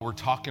We're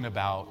talking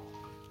about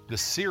the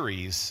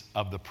series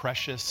of the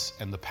precious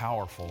and the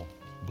powerful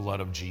blood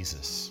of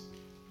Jesus.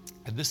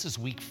 And this is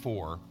week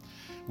 4.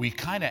 We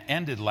kind of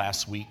ended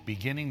last week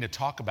beginning to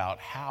talk about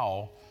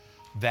how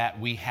that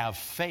we have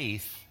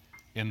faith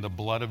in the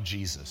blood of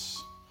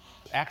Jesus.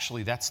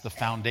 Actually, that's the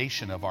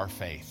foundation of our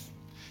faith.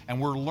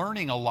 And we're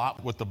learning a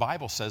lot what the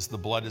Bible says the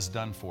blood has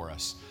done for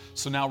us.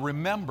 So now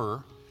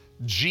remember,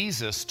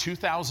 Jesus,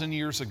 2,000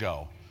 years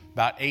ago,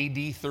 about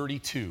AD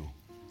 32,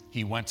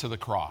 he went to the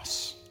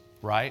cross,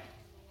 right?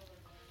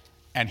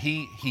 And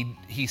he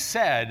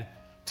said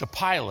to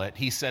Pilate,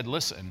 he said,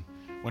 listen,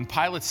 when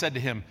Pilate said to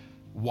him,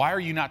 why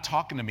are you not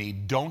talking to me?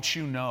 Don't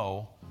you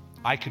know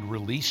I could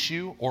release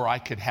you or I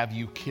could have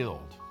you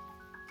killed?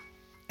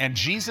 And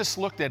Jesus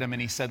looked at him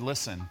and he said,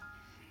 listen,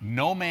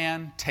 no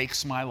man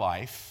takes my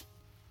life.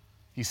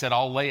 He said,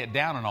 I'll lay it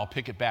down and I'll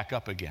pick it back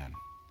up again.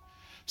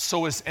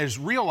 So as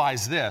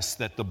realize this,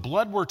 that the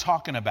blood we're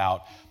talking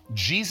about,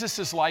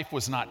 Jesus' life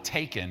was not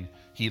taken,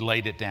 he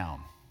laid it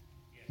down,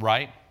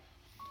 right?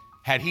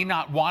 Had he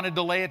not wanted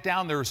to lay it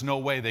down, there was no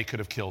way they could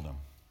have killed him,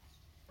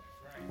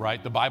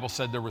 right? The Bible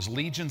said there was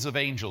legions of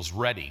angels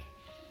ready.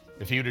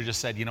 If he would have just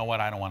said, you know what,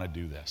 I don't want to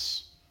do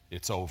this.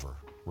 It's over,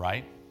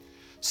 right?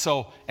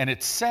 So, and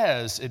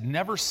it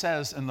never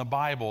says in the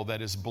Bible that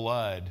his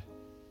blood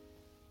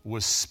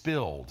was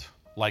spilled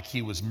like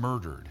he was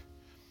murdered.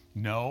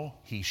 No,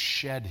 he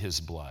shed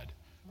his blood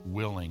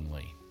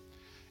willingly.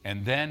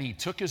 And then he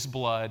took his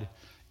blood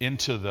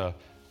into the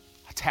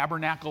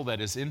tabernacle that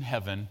is in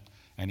heaven,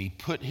 and he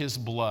put his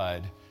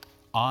blood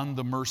on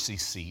the mercy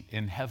seat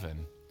in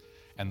heaven.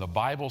 And the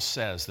Bible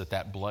says that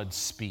that blood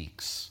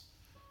speaks.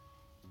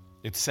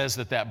 It says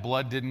that that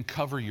blood didn't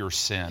cover your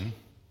sin.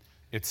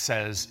 It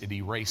says it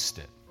erased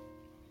it.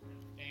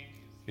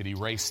 It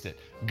erased it.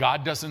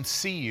 God doesn't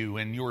see you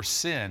in your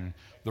sin.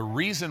 The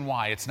reason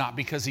why, it's not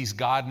because he's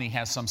God and he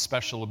has some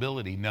special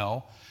ability.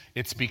 No,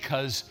 it's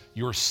because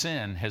your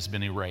sin has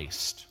been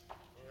erased.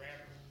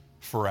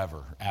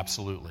 Forever.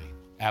 Absolutely.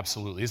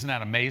 Absolutely. Isn't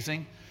that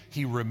amazing?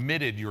 He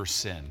remitted your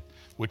sin,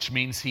 which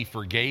means he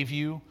forgave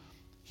you.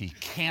 He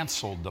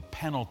canceled the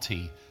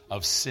penalty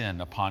of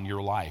sin upon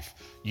your life.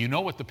 You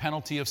know what the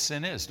penalty of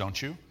sin is,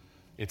 don't you?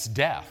 It's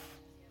death.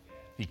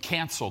 He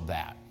canceled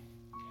that.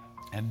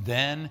 And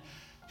then,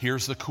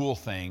 here's the cool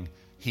thing.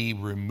 He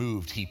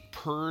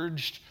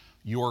purged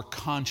your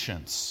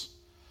conscience.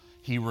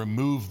 He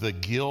removed the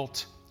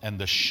guilt and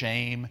the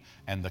shame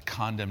and the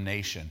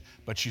condemnation.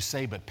 But you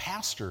say, but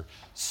Pastor,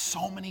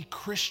 so many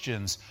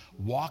Christians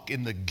walk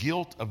in the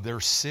guilt of their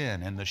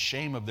sin and the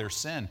shame of their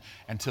sin.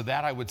 And to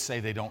that I would say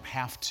they don't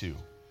have to. That's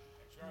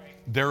right.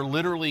 They're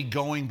literally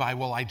going by,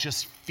 well, I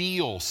just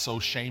feel so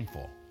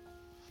shameful.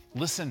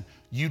 Listen,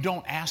 you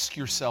don't ask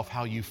yourself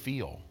how you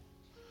feel.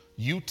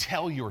 You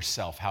tell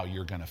yourself how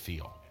you're going to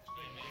feel.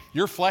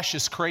 Your flesh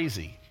is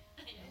crazy,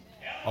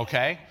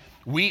 okay?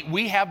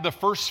 We have the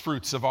first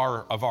fruits of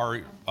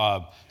our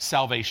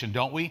salvation,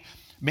 don't we?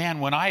 Man,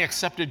 when I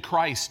accepted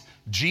Christ,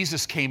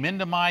 Jesus came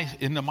into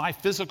my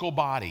physical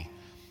body,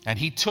 and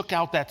he took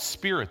out that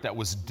spirit that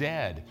was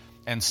dead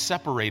and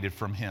separated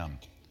from him.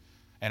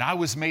 And I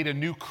was made a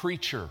new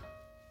creature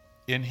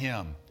in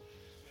him.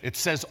 It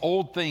says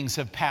old things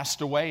have passed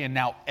away and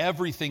now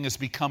everything has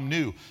become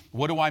new.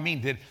 What do I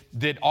mean?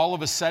 Did all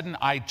of a sudden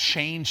I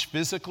change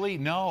physically?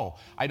 No,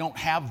 I don't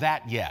have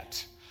that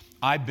yet.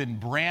 I've been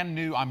brand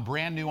new. I'm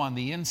brand new on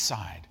the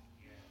inside.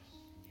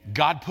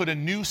 God put a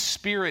new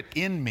spirit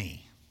in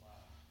me.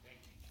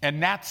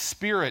 And that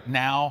spirit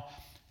now,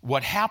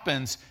 what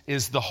happens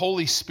is the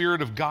Holy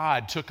Spirit of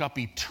God took up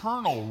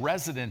eternal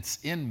residence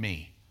in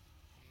me.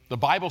 The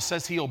Bible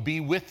says he'll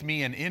be with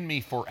me and in me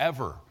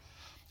forever.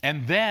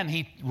 And then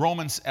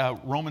Romans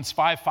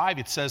 5:5,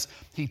 it says,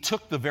 he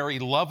took the very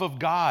love of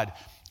God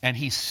and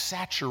he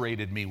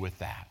saturated me with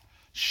that,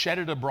 shed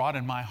it abroad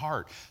in my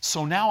heart.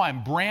 So now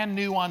I'm brand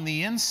new on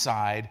the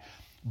inside,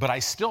 but I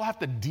still have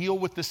to deal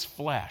with this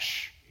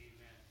flesh.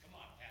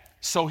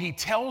 So he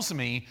tells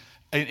me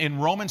in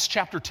Romans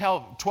chapter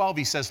 12,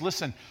 he says,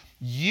 listen,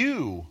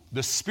 you,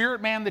 the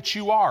spirit man that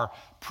you are,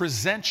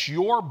 present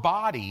your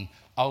body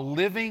a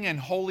living and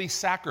holy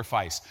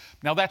sacrifice.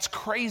 Now that's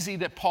crazy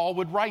that Paul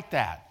would write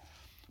that.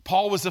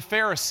 Paul was a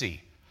Pharisee.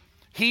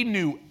 He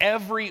knew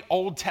every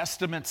Old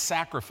Testament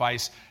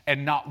sacrifice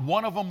and not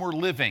one of them were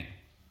living.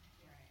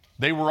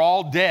 They were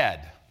all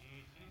dead.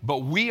 But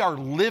we are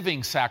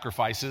living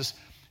sacrifices.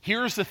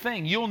 Here's the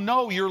thing, you'll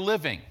know you're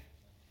living.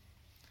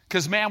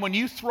 Because man, when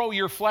you throw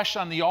your flesh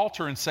on the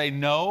altar and say,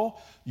 no,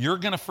 you're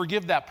going to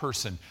forgive that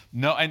person.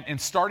 No, and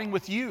starting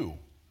with you.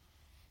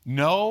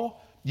 No,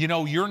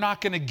 you're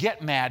not going to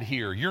get mad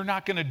here. You're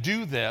not going to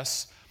do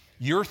this.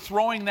 You're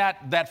throwing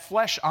that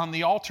flesh on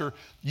the altar.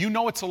 You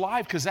know it's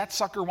alive because that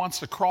sucker wants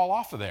to crawl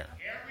off of there.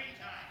 Every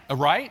time.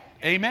 Right?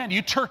 Amen.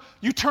 You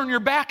turn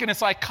your back and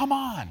it's like, come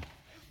on.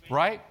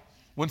 Right?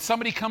 When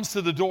somebody comes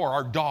to the door,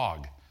 our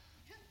dog,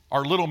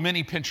 our little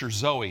mini pincher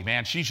Zoe,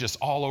 man, she's just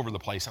all over the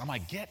place. And I'm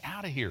like, get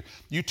out of here.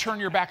 You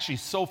turn your back,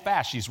 she's so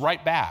fast, she's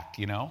right back,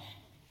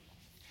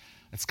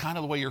 It's kind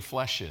of the way your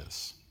flesh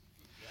is.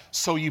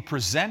 So you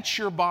present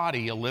your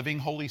body a living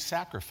holy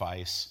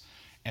sacrifice,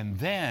 and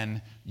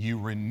then you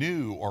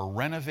renew or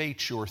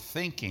renovate your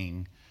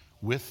thinking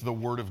with the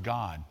Word of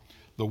God.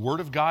 The Word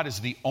of God is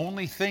the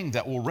only thing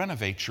that will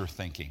renovate your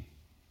thinking.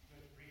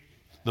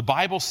 The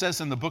Bible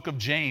says in the book of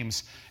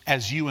James,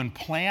 as you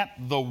implant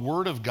the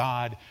Word of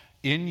God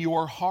in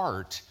your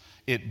heart,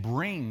 it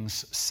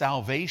brings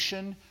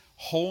salvation,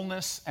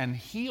 wholeness, and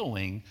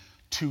healing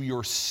to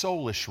your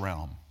soulish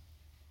realm.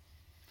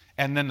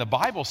 And then the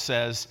Bible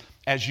says,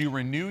 as you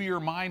renew your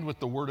mind with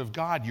the Word of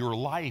God, your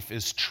life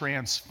is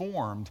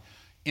transformed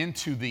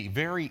into the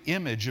very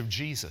image of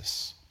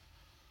Jesus.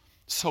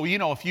 So,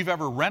 if you've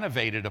ever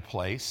renovated a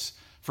place,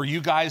 for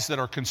you guys that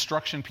are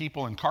construction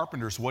people and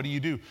carpenters, what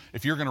do?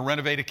 If you're going to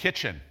renovate a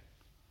kitchen,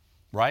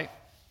 right?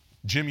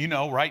 Jim,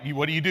 right?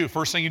 What do?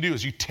 First thing you do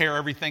is you tear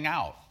everything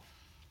out.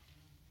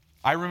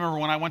 I remember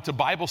when I went to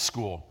Bible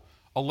school,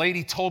 a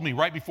lady told me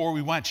right before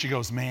we went, she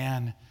goes,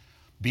 man,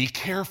 be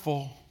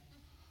careful.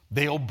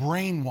 They'll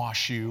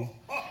brainwash you,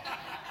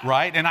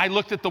 right? And I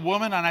looked at the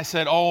woman and I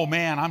said, oh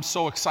man, I'm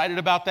so excited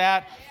about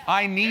that.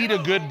 I need a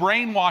good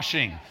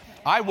brainwashing.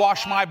 I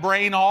wash my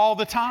brain all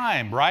the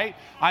time, right?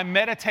 I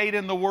meditate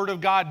in the Word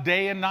of God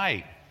day and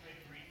night.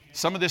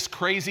 Some of this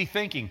crazy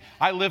thinking.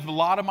 I lived a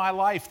lot of my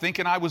life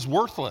thinking I was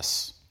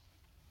worthless.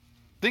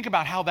 Think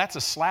about how that's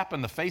a slap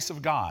in the face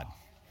of God.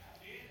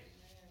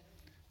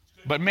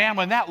 But man,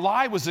 when that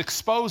lie was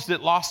exposed,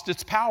 it lost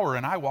its power,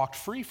 and I walked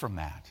free from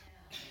that.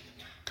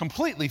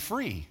 Completely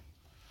free.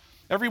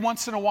 Every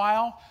once in a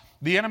while,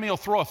 the enemy will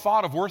throw a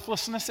thought of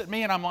worthlessness at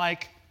me, and I'm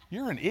like,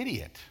 you're an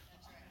idiot.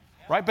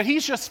 Right? But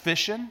he's just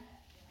fishing.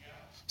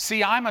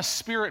 See, I'm a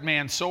spirit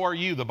man, so are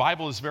you. The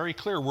Bible is very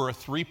clear. We're a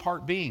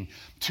three-part being.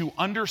 To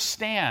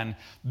understand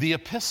the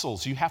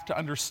epistles, you have to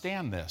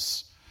understand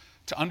this.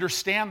 To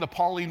understand the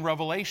Pauline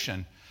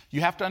revelation,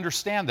 you have to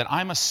understand that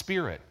I'm a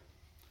spirit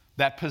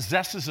that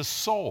possesses a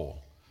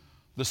soul.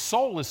 The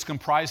soul is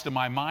comprised of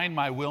my mind,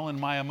 my will, and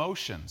my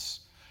emotions.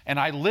 And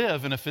I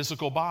live in a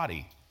physical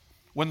body.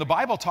 When the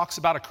Bible talks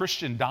about a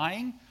Christian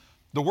dying,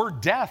 the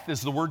word death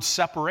is the word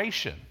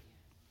separation.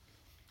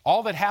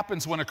 All that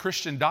happens when a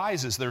Christian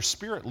dies is their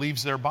spirit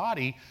leaves their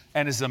body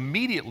and is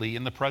immediately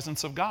in the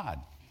presence of God.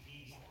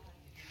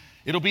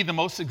 It'll be the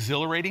most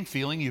exhilarating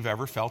feeling you've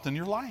ever felt in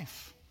your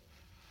life.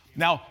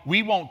 Now,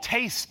 we won't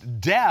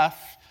taste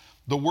death,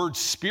 the word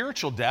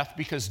spiritual death,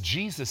 because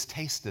Jesus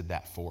tasted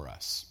that for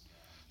us.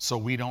 So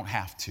we don't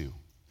have to.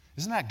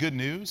 Isn't that good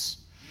news?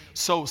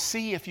 So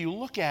see, if you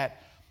look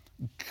at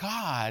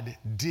God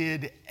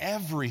did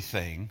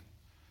everything.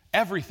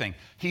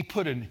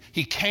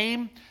 He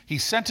came, He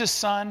sent His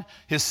Son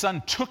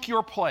took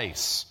your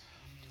place.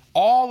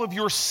 All of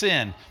your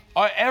sin,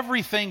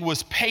 everything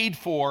was paid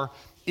for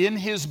in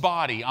His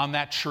body on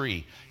that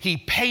tree. He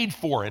paid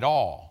for it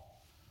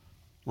all,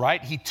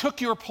 right? He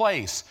took your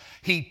place.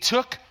 He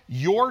took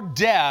your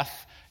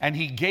death and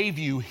He gave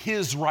you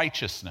His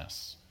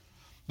righteousness.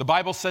 The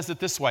Bible says it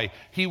this way: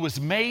 He was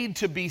made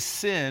to be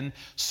sin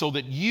so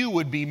that you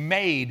would be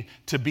made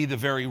to be the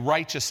very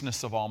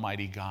righteousness of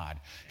Almighty God.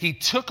 He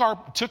took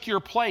your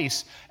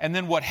place, and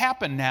then what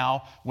happened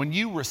now, when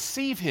you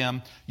receive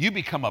Him, you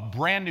become a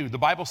brand new, the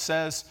Bible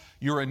says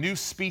you're a new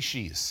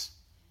species,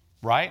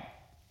 right?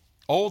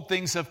 Old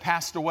things have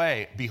passed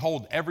away.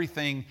 Behold,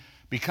 everything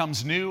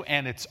becomes new,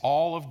 and it's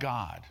all of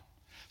God.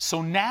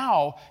 So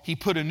now He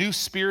put a new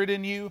spirit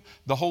in you.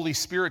 The Holy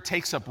Spirit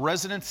takes up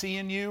residency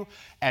in you.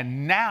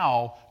 And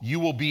now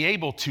you will be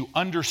able to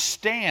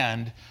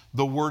understand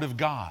the Word of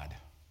God.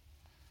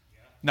 Yeah.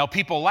 Now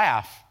people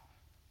laugh.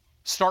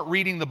 Start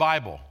reading the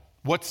Bible.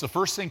 What's the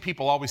first thing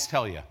people always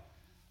tell you?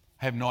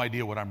 I have no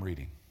idea what I'm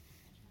reading.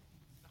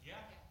 Yeah,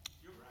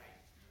 you're right.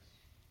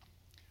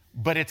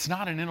 But it's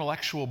not an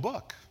intellectual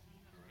book.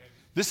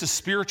 This is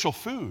spiritual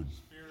food.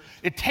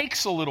 It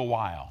takes a little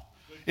while.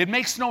 It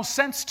makes no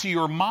sense to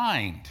your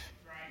mind,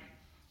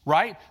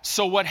 right?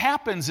 So what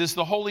happens is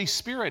the Holy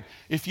Spirit,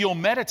 if you'll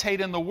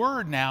meditate in the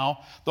Word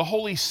now, the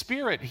Holy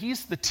Spirit,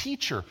 He's the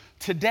teacher.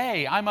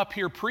 Today, I'm up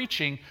here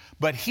preaching,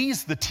 but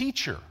He's the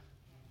teacher.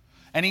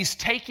 And He's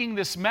taking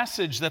this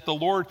message that the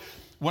Lord,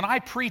 when I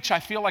preach, I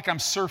feel like I'm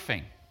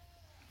surfing.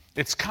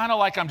 It's kind of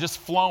like I'm just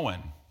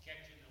flowing,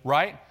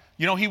 right?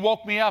 He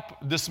woke me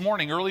up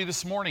early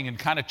this morning, and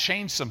kind of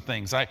changed some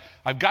things.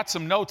 I've got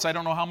some notes. I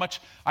don't know how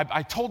much.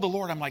 I told the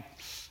Lord, I'm like,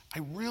 I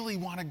really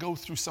want to go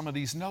through some of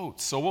these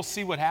notes. So we'll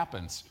see what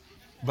happens.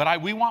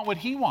 But we want what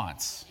He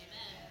wants,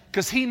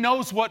 because He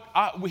knows what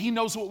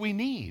we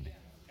need.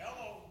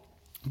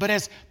 But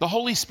as the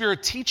Holy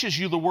Spirit teaches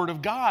you the Word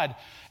of God,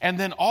 and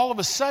then all of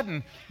a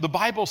sudden, the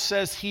Bible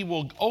says He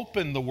will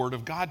open the Word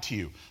of God to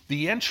you.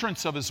 The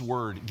entrance of His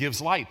Word gives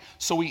light.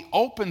 So He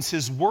opens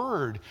His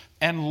Word,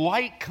 and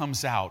light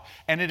comes out,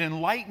 and it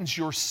enlightens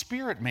your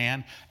spirit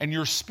man, and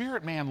your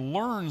spirit man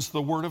learns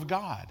the Word of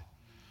God.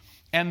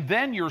 And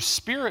then your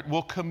spirit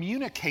will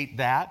communicate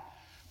that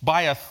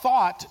by a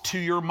thought to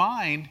your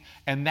mind,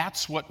 and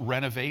that's what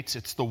renovates.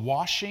 It's the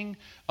washing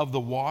of the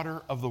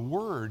water of the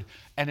Word,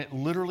 and it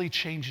literally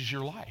changes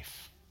your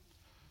life.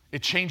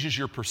 It changes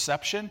your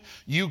perception.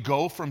 You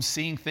go from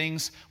seeing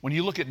things, when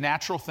you look at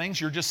natural things,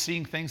 you're just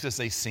seeing things as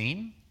they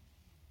seem.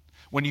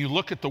 When you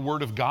look at the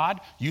Word of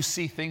God, you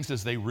see things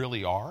as they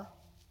really are.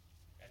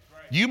 That's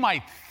right. You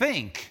might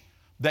think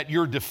that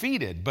you're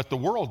defeated, but the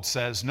world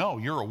says, no,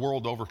 you're a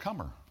world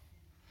overcomer.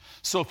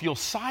 So if you'll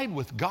side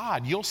with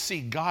God, you'll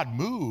see God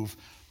move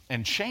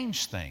and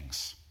change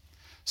things.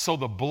 So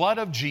the blood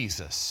of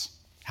Jesus,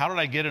 how did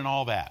I get in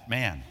all that?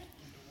 Man.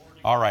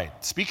 All right,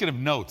 speaking of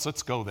notes,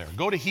 let's go there.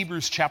 Go to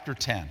Hebrews chapter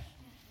 10.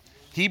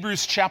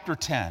 Hebrews chapter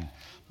 10.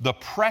 The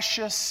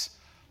precious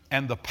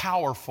and the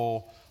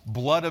powerful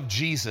blood of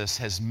Jesus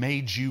has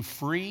made you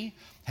free,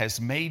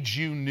 has made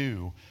you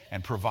new,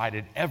 and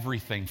provided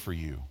everything for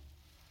you.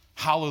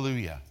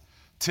 Hallelujah.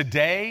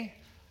 Today,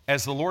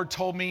 as the Lord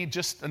told me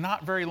just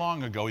not very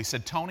long ago, He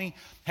said, Tony,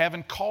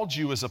 haven't called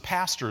you as a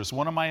pastor, as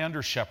one of my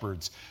under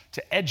shepherds,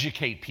 to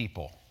educate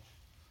people.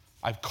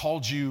 I've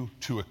called you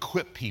to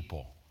equip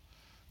people.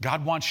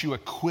 God wants you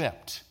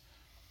equipped.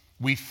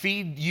 We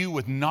feed you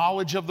with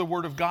knowledge of the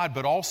Word of God,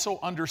 but also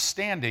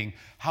understanding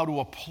how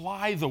to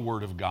apply the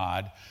Word of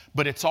God,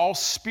 but it's all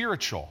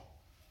spiritual.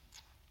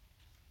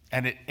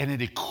 And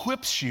it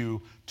equips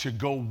you to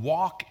go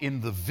walk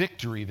in the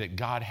victory that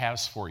God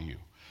has for you.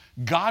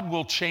 God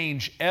will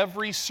change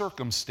every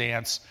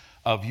circumstance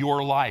of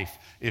your life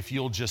if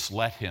you'll just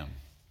let Him.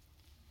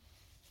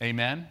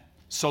 Amen?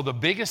 So the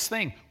biggest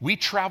thing, we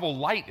travel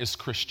light as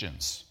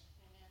Christians.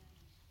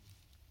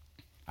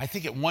 I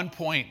think at one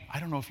point, I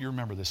don't know if you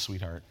remember this,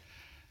 sweetheart,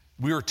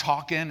 we were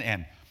talking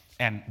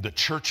and the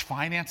church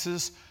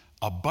finances,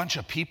 a bunch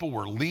of people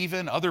were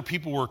leaving, other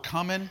people were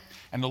coming,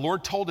 and the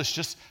Lord told us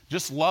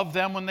just love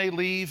them when they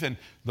leave, and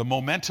the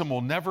momentum will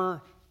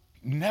never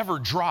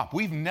drop.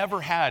 We've never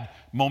had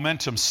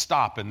momentum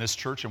stop in this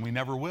church, and we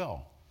never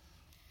will.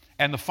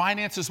 And the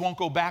finances won't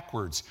go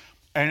backwards.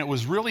 And it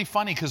was really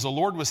funny because the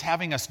Lord was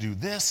having us do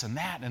this and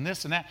that and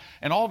this and that.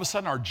 And all of a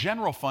sudden our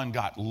general fund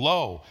got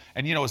low.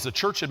 And as the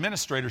church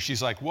administrator,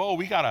 she's like, whoa,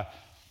 we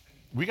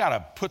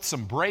gotta put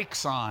some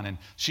brakes on. And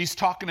she's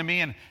talking to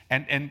me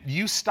and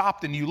you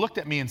stopped and you looked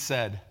at me and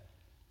said,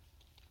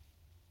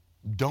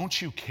 don't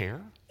you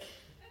care?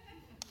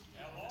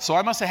 So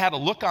I must have had a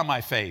look on my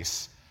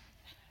face.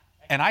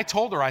 And I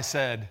told her, I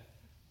said,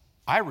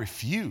 I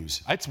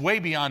refuse. It's way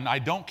beyond I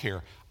don't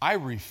care. I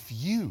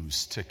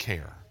refuse to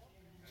care.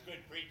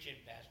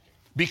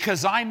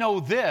 Because I know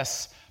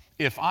this,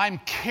 if I'm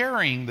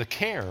carrying the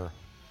care,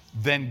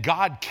 then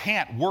God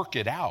can't work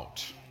it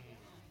out.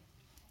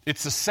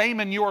 It's the same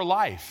in your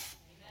life.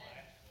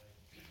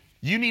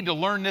 You need to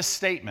learn this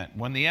statement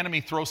when the enemy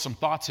throws some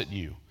thoughts at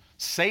you.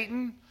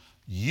 Satan,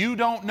 you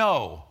don't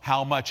know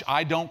how much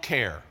I don't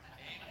care.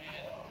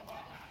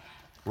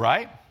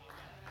 Right?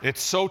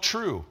 It's so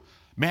true.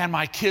 Man,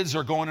 my kids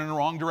are going in the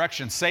wrong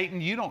direction. Satan,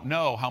 you don't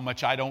know how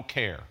much I don't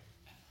care.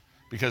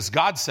 Because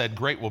God said,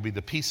 great will be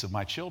the peace of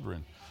my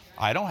children.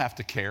 I don't have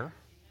to care.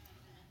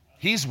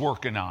 He's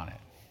working on it.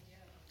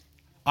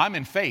 I'm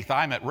in faith.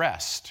 I'm at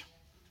rest.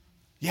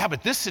 Yeah,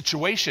 but this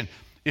situation,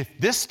 if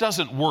this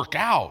doesn't work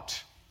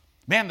out,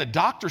 man, the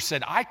doctor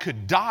said I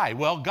could die.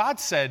 Well, God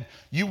said,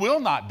 you will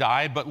not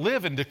die, but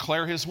live and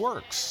declare His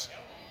works.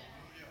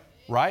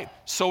 Right?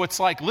 So it's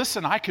like,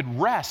 listen, I could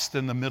rest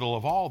in the middle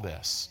of all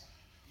this.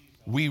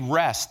 We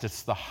rest.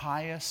 It's the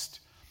highest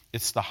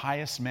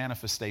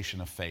manifestation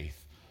of faith.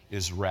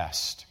 Is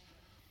rest.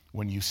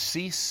 When you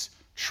cease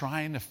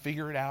trying to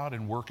figure it out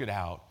and work it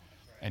out,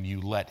 and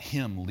you let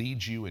Him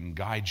lead you and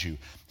guide you.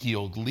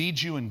 He'll lead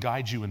you and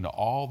guide you into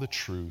all the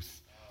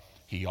truth.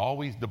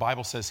 The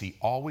Bible says He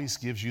always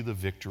gives you the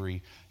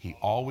victory. He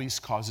always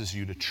causes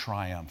you to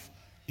triumph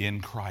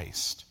in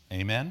Christ.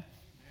 Amen?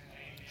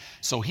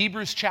 So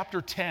Hebrews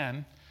chapter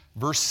 10,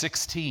 verse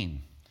 16.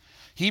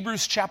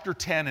 Hebrews chapter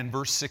 10 and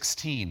verse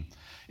 16.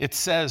 It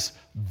says,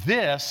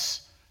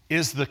 this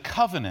is the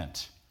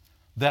covenant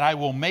that I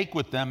will make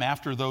with them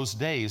after those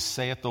days,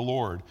 saith the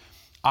Lord.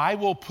 I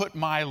will put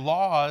my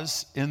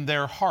laws in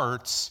their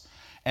hearts,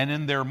 and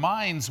in their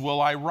minds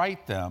will I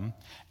write them,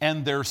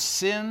 and their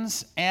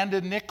sins and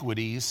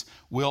iniquities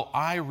will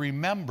I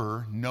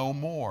remember no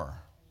more.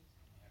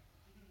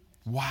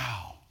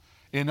 Wow.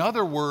 In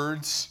other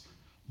words,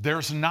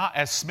 there's not,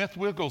 as Smith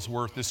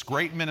Wigglesworth, this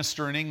great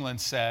minister in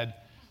England, said,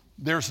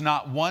 there's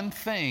not one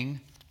thing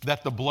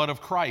that the blood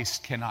of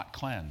Christ cannot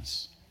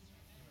cleanse.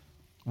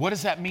 What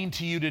does that mean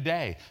to you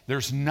today?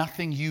 There's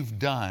nothing you've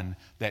done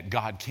that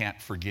God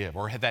can't forgive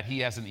or that He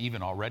hasn't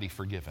even already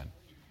forgiven.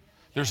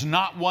 There's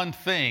not one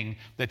thing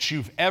that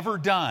you've ever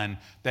done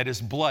that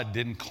His blood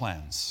didn't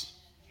cleanse.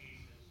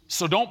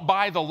 So don't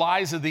buy the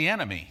lies of the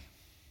enemy.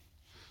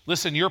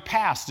 Listen, your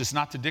past is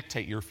not to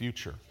dictate your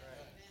future.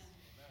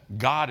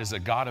 God is a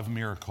God of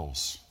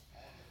miracles.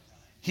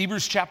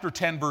 Hebrews chapter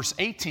 10 verse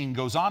 18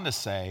 goes on to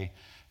say,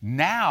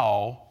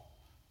 now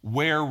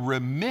where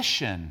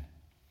remission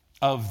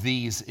of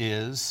these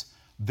is,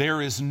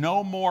 there is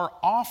no more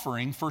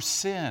offering for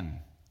sin.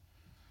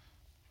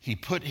 He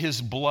put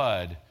His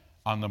blood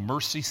on the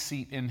mercy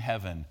seat in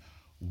heaven,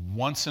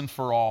 once and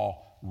for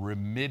all,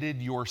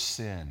 remitted your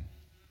sin.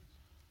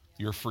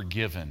 You're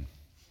forgiven.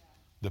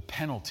 The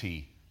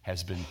penalty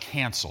has been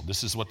canceled.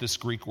 This is what this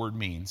Greek word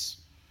means.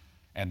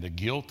 And the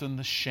guilt and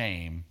the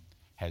shame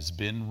has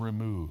been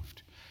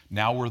removed.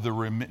 Now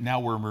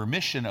where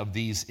remission of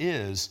these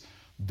is,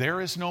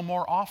 there is no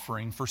more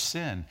offering for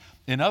sin.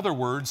 In other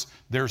words,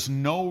 there's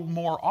no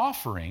more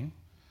offering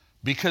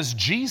because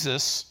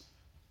Jesus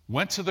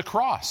went to the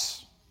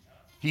cross.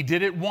 He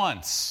did it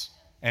once,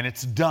 and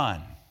it's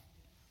done.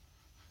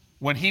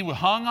 When he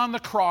hung on the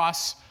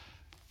cross,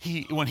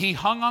 he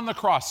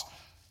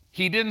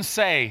didn't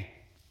say,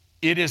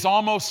 "It is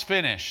almost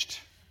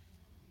finished."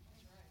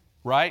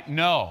 Right?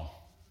 No.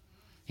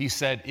 He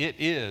said, "It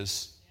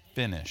is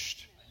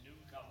finished."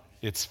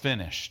 It's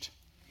finished.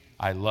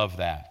 I love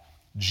that.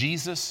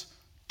 Jesus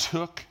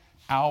took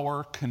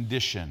our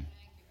condition.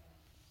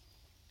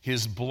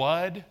 His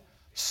blood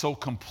so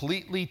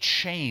completely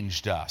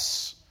changed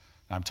us.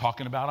 I'm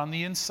talking about on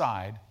the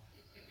inside,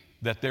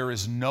 that there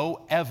is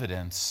no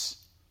evidence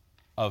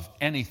of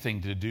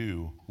anything to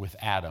do with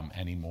Adam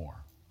anymore.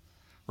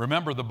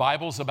 Remember, the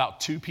Bible's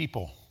about two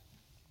people.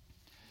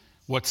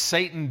 What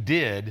Satan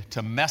did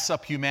to mess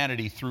up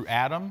humanity through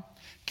Adam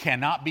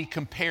cannot be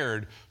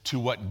compared to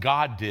what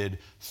God did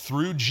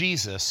through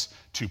Jesus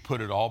to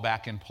put it all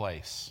back in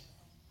place.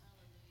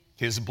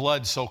 His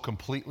blood so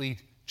completely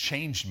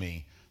changed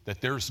me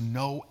that there's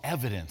no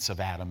evidence of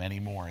Adam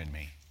anymore in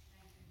me.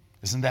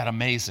 Isn't that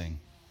amazing?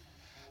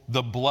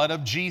 The blood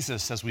of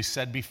Jesus, as we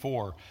said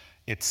before,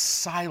 it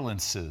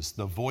silences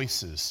the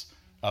voices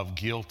of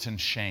guilt and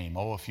shame.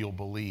 Oh, if you'll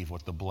believe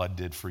what the blood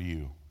did for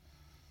you.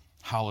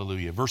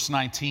 Hallelujah. Verse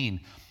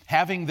 19,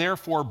 having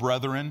therefore,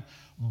 brethren,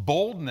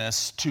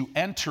 boldness to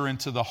enter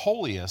into the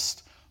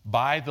holiest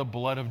by the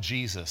blood of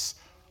Jesus.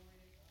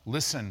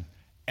 Listen,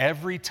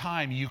 every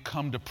time you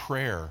come to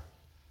prayer,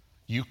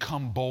 you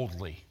come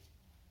boldly.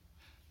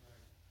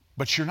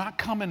 But you're not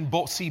coming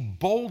bold. See,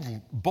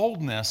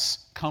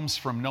 boldness comes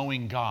from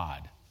knowing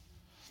God.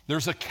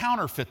 There's a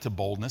counterfeit to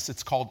boldness.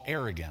 It's called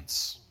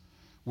arrogance,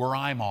 where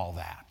I'm all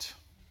that.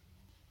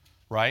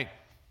 Right?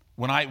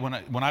 When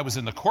I was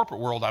in the corporate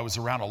world, I was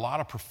around a lot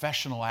of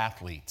professional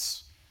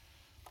athletes.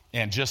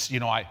 And just,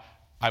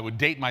 I would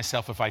date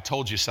myself if I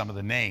told you some of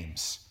the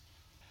names.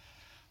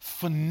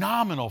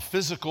 Phenomenal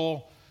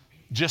physical,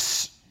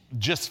 just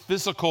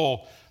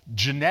physical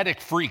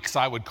genetic freaks,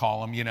 I would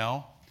call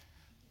them,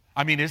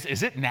 I mean,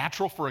 is it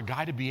natural for a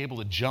guy to be able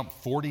to jump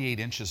 48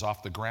 inches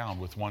off the ground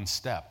with one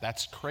step?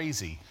 That's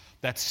crazy.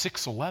 That's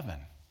 6'11".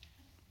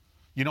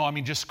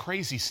 Just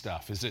crazy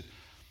stuff. Is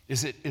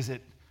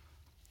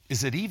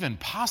it even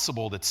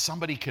possible that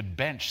somebody could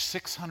bench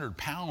 600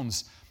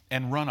 pounds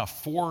and run a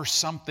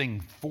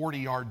 4-something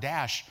 40-yard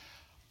dash?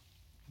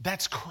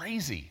 That's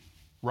crazy,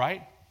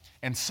 right?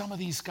 And some of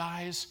these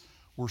guys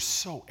were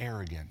so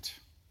arrogant.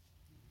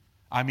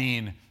 I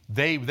mean,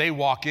 they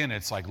walk in,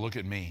 it's like, look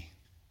at me.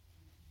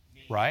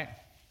 Right?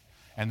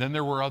 And then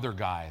there were other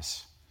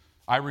guys.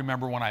 I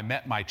remember when I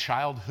met my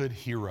childhood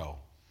hero,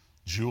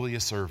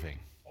 Julius Erving.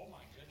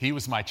 He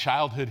was my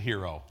childhood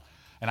hero.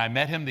 And I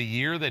met him the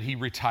year that he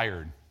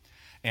retired.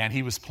 And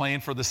he was playing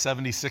for the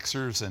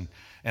 76ers. And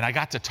I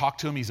got to talk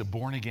to him. He's a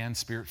born-again,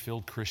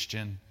 Spirit-filled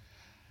Christian.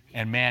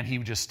 And man, he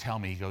would just tell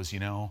me, he goes,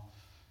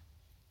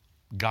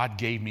 God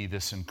gave me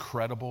this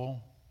incredible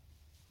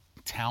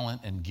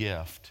talent and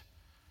gift.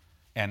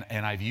 And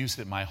I've used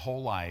it my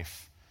whole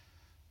life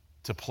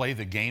to play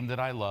the game that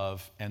I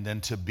love and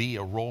then to be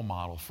a role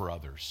model for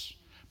others.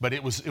 But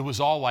it was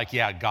all like,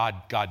 yeah,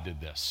 God did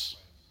this.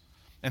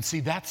 And see,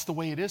 that's the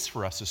way it is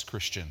for us as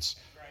Christians.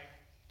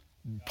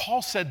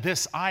 Paul said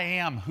this, I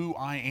am who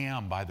I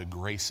am by the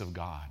grace of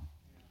God.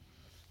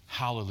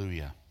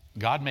 Hallelujah.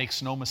 God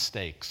makes no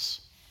mistakes.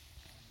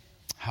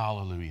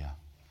 Hallelujah.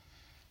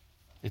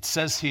 It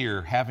says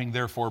here, having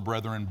therefore,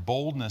 brethren,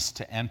 boldness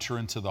to enter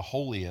into the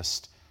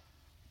holiest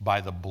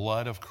by the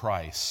blood of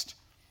Christ.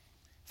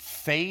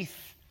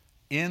 Faith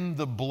in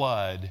the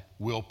blood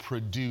will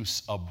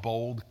produce a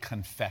bold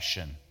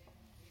confession.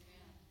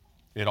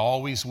 It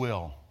always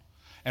will.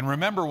 And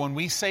remember, when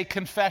we say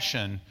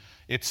confession,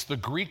 it's the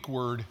Greek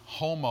word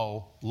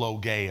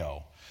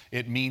homologeo.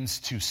 It means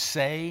to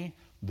say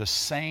the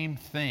same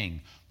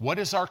thing. What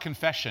is our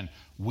confession?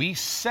 We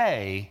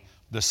say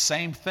the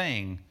same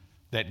thing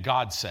that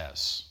God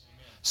says.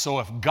 So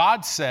if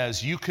God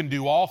says you can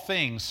do all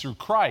things through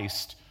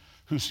Christ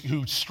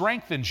who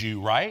strengthens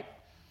you, right?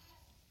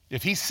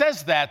 If he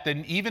says that,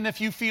 then even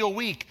if you feel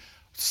weak,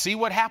 see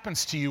what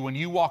happens to you when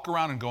you walk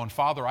around and going,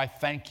 Father, I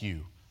thank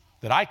you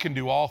that I can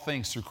do all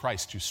things through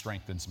Christ who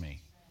strengthens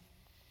me.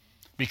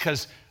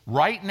 Because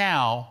right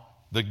now,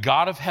 the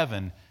God of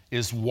heaven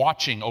is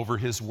watching over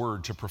his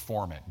word to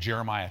perform it.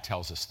 Jeremiah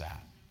tells us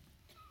that.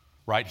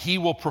 Right? He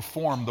will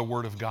perform the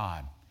word of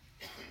God.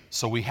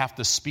 So we have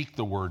to speak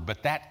the word,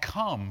 but that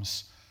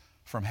comes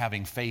from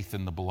having faith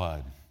in the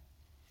blood.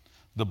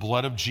 The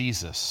blood of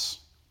Jesus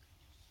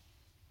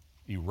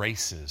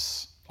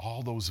erases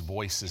all those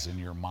voices in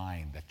your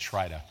mind that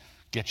try to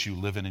get you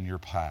living in your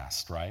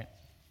past, right?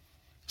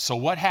 So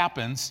what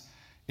happens?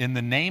 In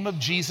the name of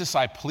Jesus,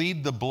 I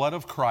plead the blood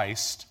of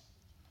Christ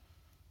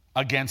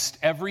against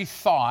every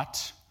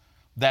thought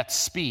that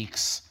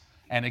speaks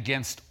and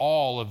against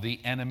all of the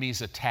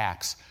enemy's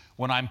attacks.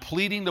 When I'm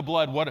pleading the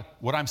blood,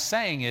 what I'm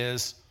saying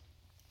is,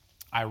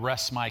 I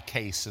rest my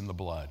case in the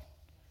blood.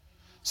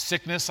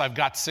 Sickness, I've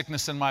got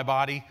sickness in my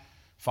body.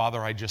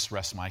 Father, I just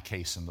rest my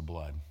case in the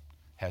blood.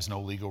 Has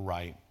no legal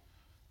right.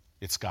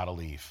 It's got to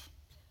leave.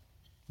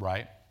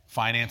 Right?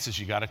 Finances,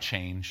 you got to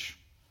change.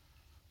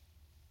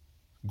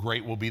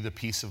 Great will be the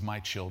peace of my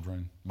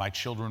children. My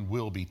children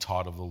will be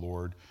taught of the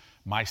Lord.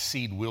 My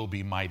seed will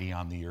be mighty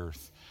on the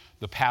earth.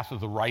 The path of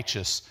the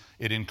righteous,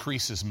 it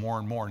increases more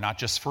and more, not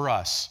just for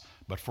us,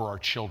 but for our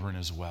children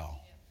as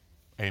well.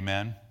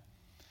 Amen.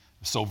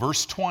 So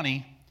verse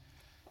 20,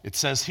 it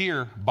says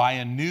here, by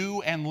a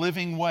new and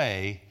living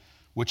way,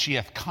 which he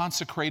hath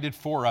consecrated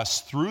for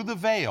us through the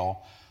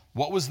veil.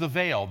 What was the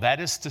veil? That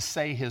is to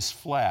say, his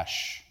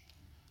flesh.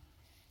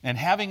 And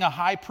having a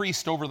high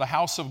priest over the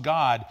house of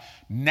God,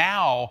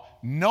 now,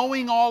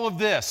 knowing all of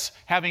this,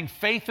 having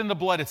faith in the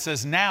blood, it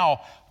says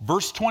now,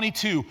 verse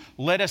 22,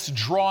 let us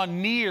draw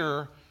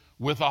near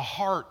with a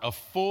heart of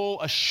full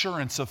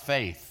assurance of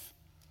faith.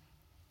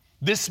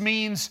 This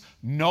means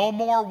no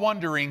more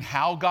wondering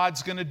how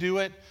God's going to do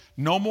it,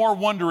 no more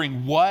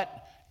wondering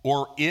what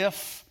or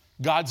if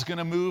God's going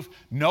to move.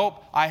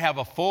 Nope, I have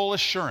a full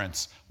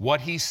assurance.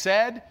 What he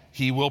said,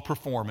 he will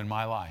perform in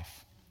my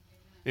life.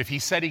 If he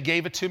said he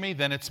gave it to me,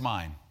 then it's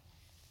mine.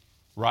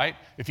 Right?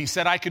 If he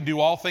said I can do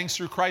all things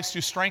through Christ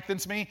who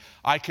strengthens me,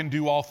 I can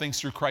do all things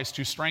through Christ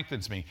who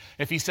strengthens me.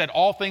 If he said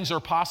all things are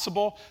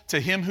possible to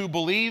him who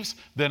believes,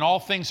 then all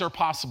things are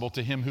possible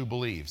to him who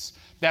believes.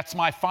 That's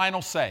my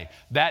final say.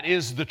 That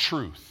is the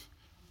truth.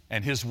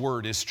 And his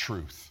word is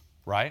truth.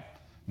 Right?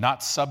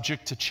 Not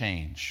subject to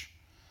change.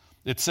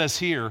 It says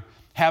here,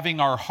 having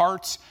our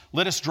hearts,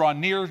 let us draw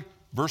near,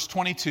 verse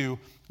 22,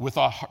 with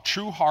a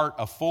true heart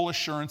of full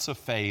assurance of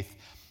faith,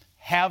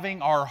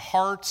 having our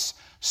hearts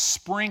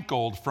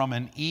sprinkled from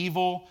an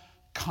evil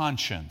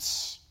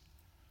conscience.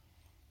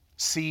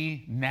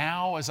 See,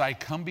 now as I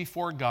come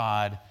before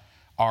God,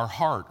 our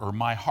heart, or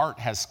my heart,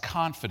 has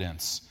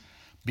confidence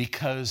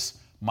because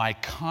my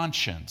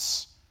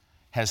conscience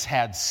has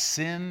had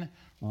sin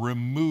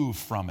removed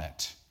from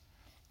it.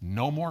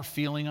 No more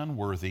feeling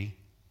unworthy,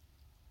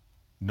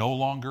 no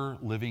longer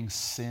living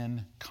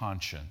sin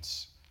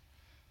conscience.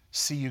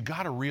 See, you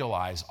got to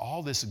realize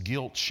all this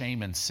guilt,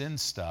 shame, and sin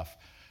stuff,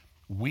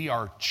 we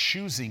are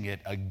choosing it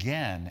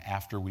again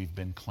after we've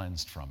been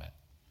cleansed from it.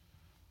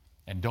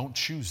 And don't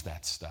choose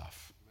that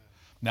stuff.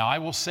 Now, I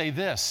will say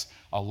this,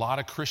 a lot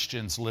of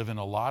Christians live in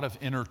a lot of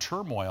inner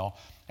turmoil,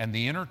 and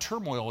the inner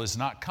turmoil is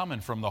not coming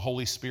from the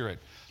Holy Spirit.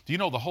 Do you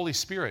know the Holy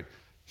Spirit,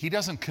 he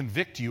doesn't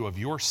convict you of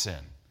your sin.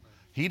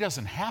 He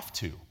doesn't have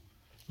to.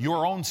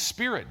 Your own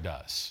spirit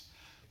does.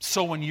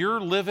 So when you're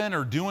living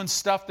or doing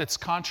stuff that's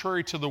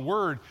contrary to the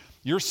word,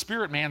 your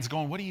spirit man's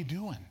going, what are you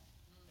doing?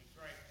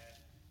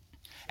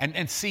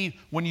 And see,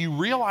 when you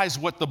realize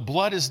what the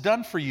blood has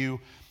done for you,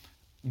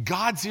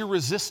 God's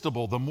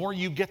irresistible. The more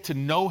you get to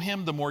know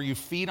him, the more you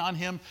feed on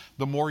him,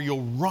 the more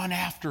you'll run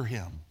after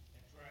him.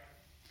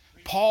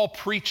 Paul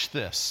preached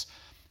this.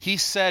 He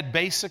said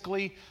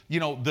basically,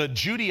 the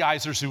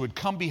Judaizers who would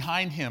come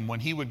behind him when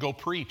he would go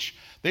preach,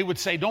 they would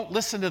say, don't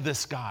listen to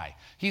this guy.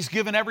 He's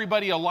given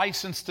everybody a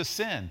license to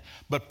sin.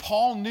 But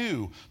Paul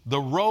knew the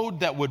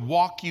road that would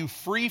walk you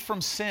free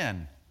from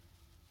sin,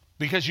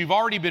 because you've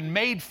already been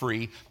made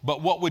free,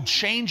 but what would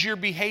change your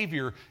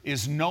behavior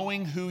is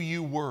knowing who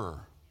you were.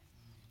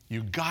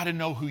 You've got to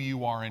know who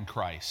you are in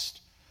Christ.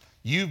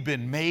 You've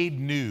been made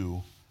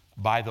new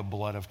by the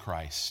blood of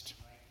Christ.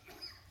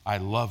 I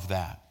love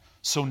that.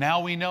 So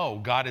now we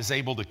know God is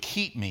able to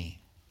keep me.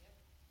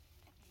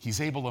 He's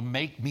able to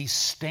make me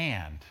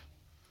stand,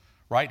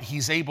 right?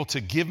 He's able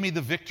to give me the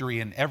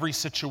victory in every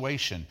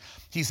situation.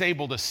 He's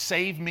able to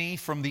save me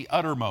from the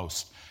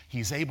uttermost.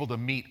 He's able to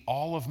meet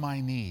all of my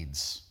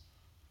needs.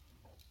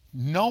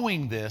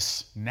 Knowing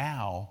this,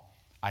 now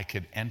I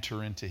could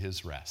enter into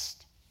his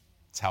rest.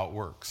 That's how it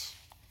works,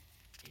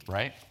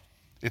 right?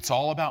 It's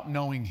all about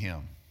knowing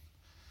him.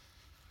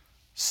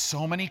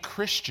 So many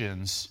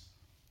Christians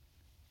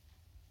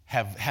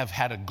have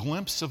had a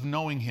glimpse of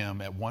knowing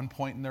him at one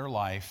point in their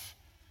life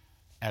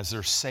as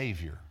their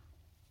Savior.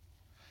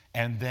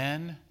 And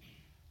then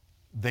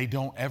they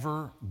don't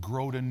ever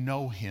grow to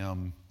know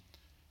him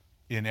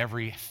in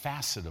every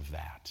facet of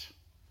that.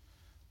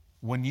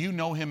 When you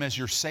know him as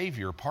your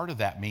Savior, part of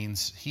that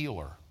means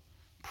healer,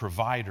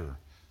 provider,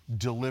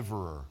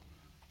 deliverer.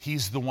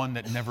 He's the one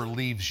that never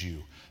leaves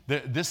you.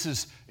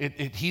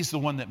 He's the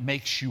one that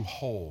makes you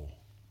whole.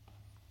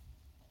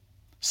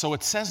 So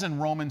it says in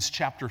Romans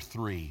chapter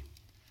 3,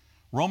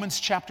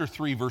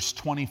 verse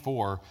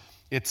 24,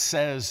 it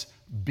says,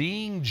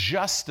 being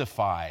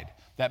justified,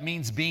 that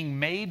means being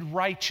made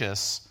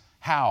righteous,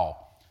 how?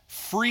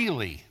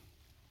 Freely.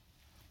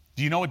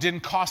 Do you know it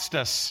didn't cost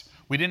us?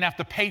 We didn't have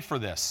to pay for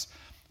this.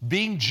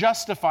 Being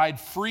justified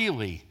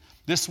freely.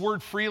 This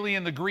word freely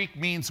in the Greek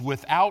means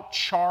without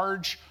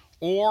charge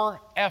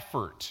or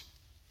effort.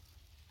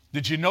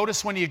 Did you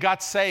notice when you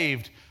got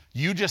saved,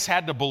 You just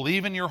had to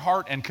believe in your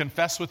heart and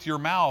confess with your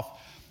mouth.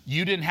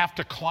 You didn't have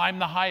to climb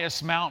the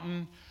highest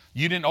mountain.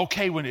 You didn't,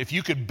 if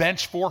you could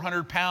bench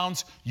 400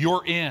 pounds,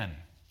 you're in.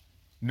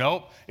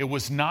 Nope, it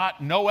was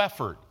no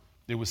effort.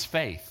 It was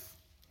faith.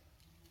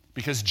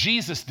 Because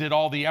Jesus did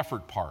all the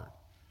effort part.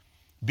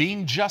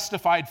 Being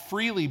justified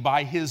freely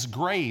by his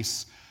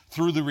grace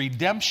through the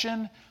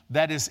redemption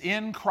that is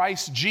in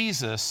Christ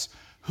Jesus,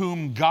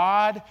 whom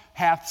God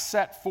hath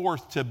set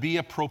forth to be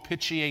a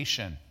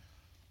propitiation.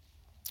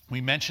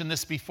 We mentioned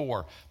this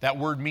before. That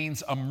word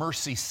means a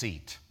mercy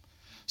seat.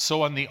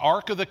 So on the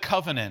Ark of the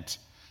Covenant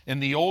in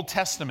the Old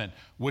Testament,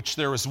 which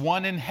there is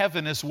one in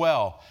heaven as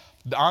well,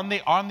 on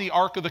the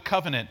Ark of the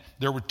Covenant,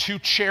 there were 2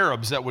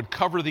 cherubs that would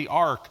cover the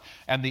Ark,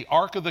 and the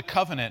Ark of the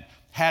Covenant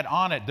had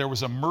on it, there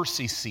was a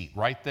mercy seat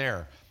right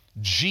there.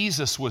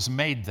 Jesus was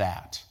made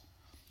that.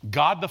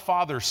 God the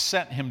Father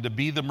sent him to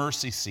be the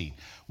mercy seat.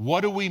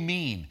 What do we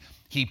mean?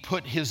 He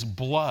put his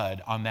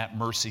blood on that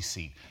mercy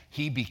seat.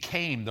 He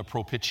became the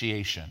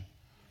propitiation.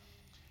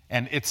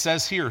 And it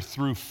says here,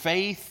 through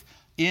faith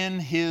in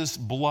his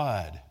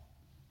blood.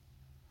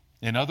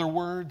 In other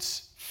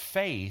words,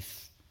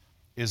 faith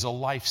is a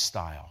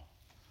lifestyle.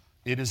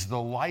 It is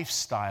the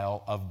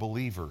lifestyle of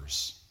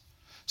believers.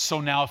 So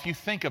now if you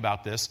think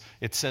about this,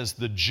 it says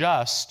the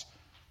just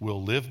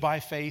will live by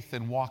faith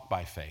and walk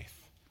by faith.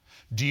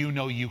 Do you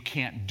know you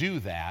can't do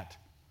that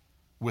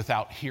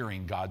without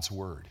hearing God's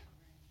word?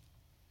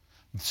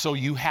 So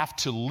you have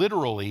to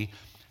literally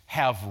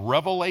have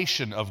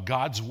revelation of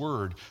God's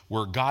word,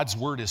 where God's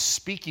word is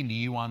speaking to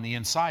you on the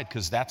inside,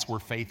 because that's where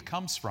faith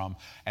comes from.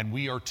 And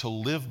we are to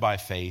live by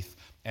faith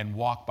and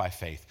walk by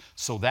faith.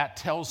 So that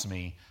tells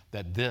me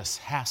that this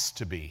has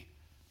to be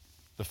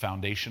the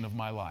foundation of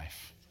my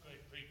life.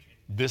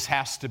 This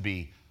has to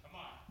be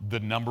the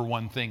number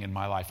one thing in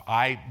my life.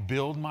 I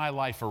build my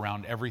life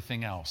around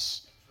everything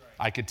else.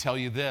 I could tell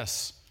you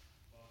this,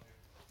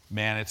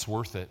 man, it's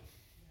worth it.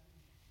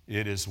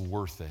 It is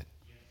worth it.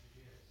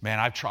 Man,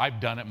 I've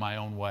done it my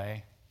own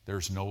way.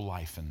 There's no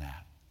life in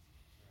that.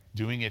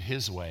 Doing it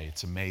his way,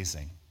 it's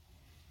amazing.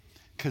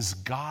 Because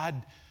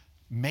God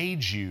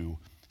made you.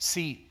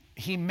 See,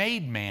 he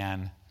made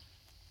man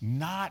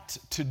not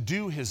to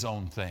do his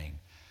own thing.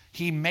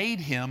 He made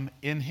him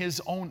in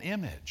his own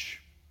image.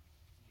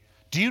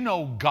 Do you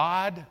know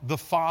God the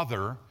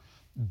Father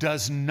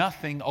does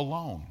nothing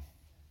alone?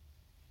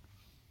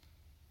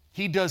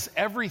 He does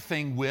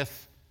everything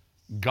with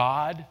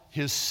God,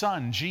 his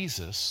Son,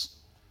 Jesus,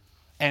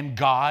 and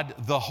God,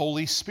 the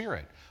Holy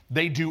Spirit.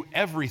 They do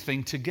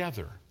everything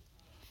together.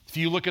 If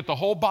you look at the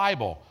whole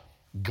Bible,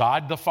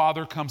 God the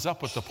Father comes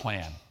up with the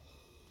plan.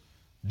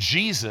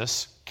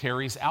 Jesus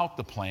carries out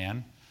the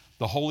plan.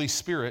 The Holy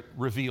Spirit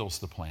reveals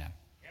the plan.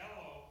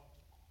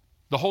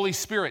 The Holy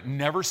Spirit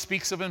never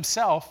speaks of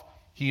himself.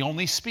 He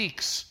only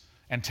speaks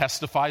and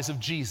testifies of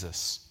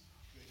Jesus.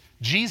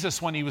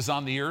 Jesus, when he was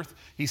on the earth,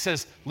 he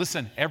says,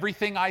 listen,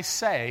 everything I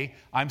say,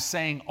 I'm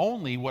saying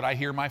only what I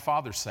hear my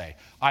Father say.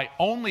 I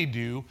only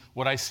do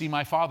what I see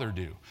my Father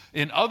do.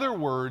 In other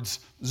words,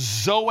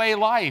 Zoe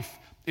life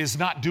is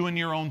not doing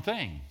your own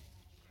thing.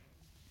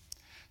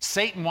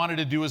 Satan wanted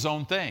to do his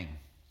own thing.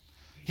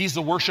 He's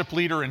the worship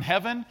leader in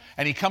heaven,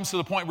 and he comes to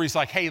the point where he's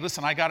like, hey,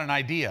 listen, I got an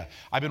idea.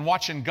 I've been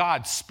watching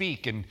God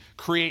speak and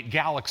create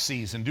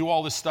galaxies and do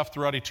all this stuff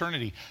throughout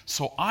eternity.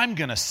 So I'm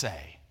going to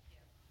say,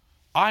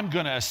 I'm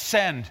going to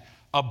ascend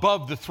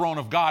above the throne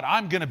of God.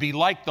 I'm going to be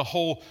like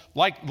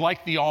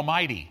the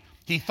Almighty.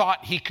 He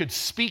thought he could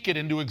speak it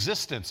into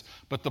existence.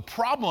 But the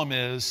problem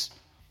is,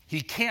 he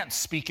can't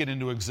speak it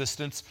into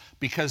existence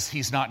because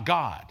he's not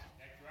God.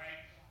 That's right.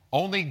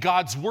 Only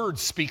God's word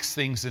speaks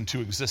things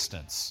into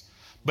existence.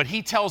 But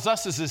he tells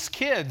us as his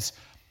kids,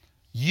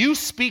 you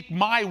speak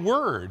my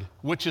word,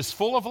 which is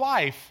full of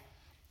life,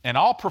 and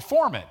I'll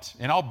perform it,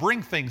 and I'll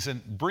bring things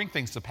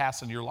to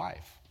pass in your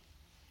life.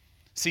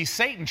 See,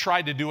 Satan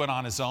tried to do it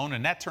on his own,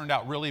 and that turned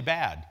out really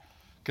bad,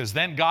 because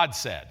then God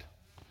said,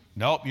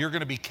 nope, you're going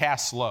to be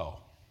cast low,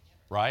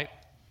 right?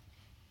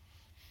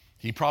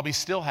 He probably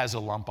still has a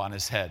lump on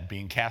his head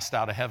being cast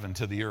out of heaven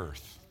to the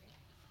earth.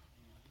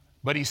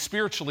 But he's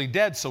spiritually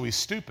dead, so he's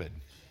stupid.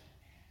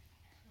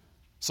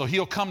 So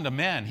he'll come to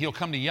men, he'll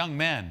come to young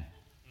men.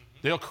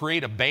 They'll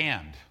create a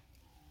band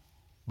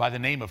by the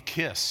name of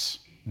KISS,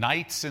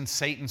 Knights in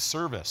Satan's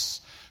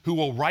Service, who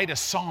will write a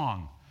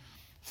song,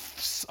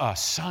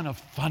 Son of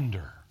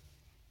Thunder.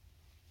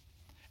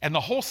 And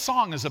the whole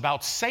song is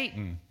about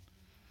Satan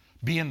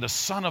being the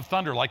son of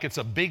thunder, like it's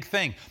a big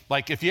thing.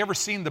 Like if you ever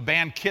seen the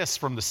band KISS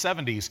from the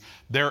 70s,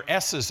 their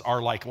S's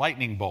are like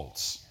lightning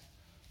bolts,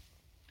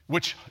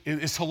 which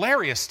is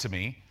hilarious to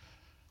me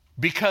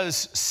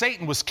because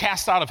Satan was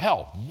cast out of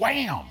hell.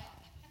 Wham!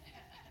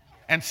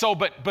 And so,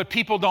 but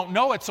people don't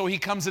know it, so he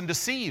comes and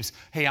deceives.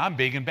 Hey, I'm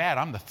big and bad.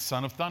 I'm the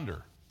son of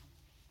thunder.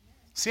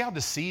 See how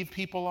deceived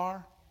people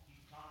are?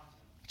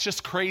 It's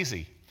just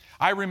crazy.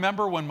 I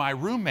remember when my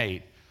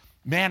roommate,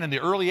 man, in the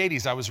early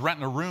 80s, I was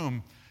renting a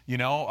room,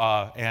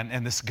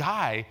 and this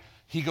guy,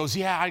 he goes,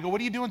 yeah. I go,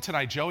 what are you doing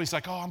tonight, Joe? He's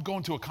like, oh, I'm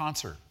going to a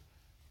concert.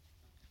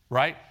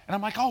 right? And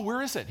I'm like, oh,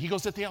 where is it? He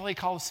goes, at the LA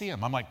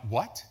Coliseum. I'm like,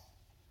 what?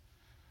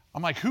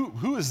 I'm like,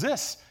 who is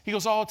this? He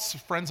goes, oh, it's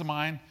friends of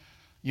mine.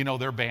 You know,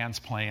 their band's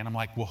playing. I'm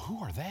like, well,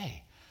 who are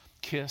they?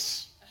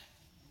 Kiss.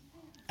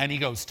 And he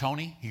goes,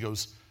 Tony, he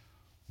goes,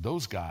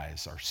 those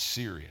guys are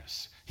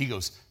serious. He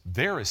goes,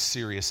 they're as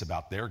serious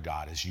about their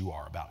God as you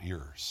are about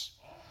yours.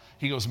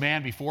 He goes,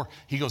 man,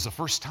 the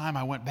first time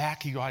I went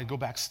back, I'd go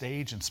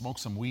backstage and smoke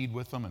some weed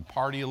with them and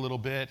party a little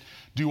bit,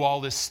 do all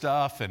this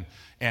stuff and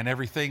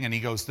everything. And he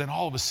goes, then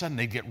all of a sudden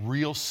they'd get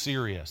real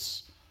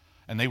serious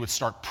and they would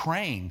start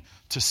praying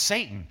to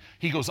Satan.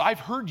 He goes, I've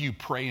heard you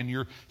pray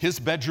in his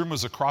bedroom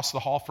was across the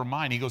hall from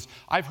mine. He goes,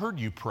 I've heard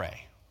you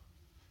pray.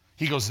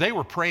 He goes, they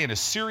were praying as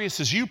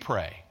serious as you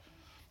pray.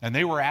 And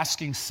they were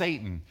asking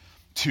Satan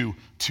to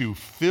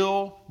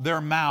fill their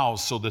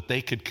mouths so that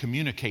they could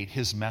communicate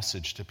his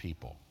message to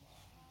people.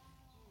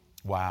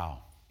 Wow.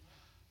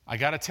 I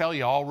got to tell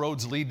you, all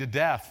roads lead to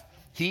death.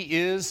 He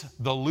is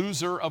the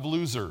loser of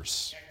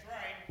losers.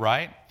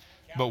 Right?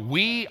 But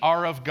we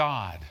are of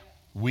God.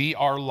 We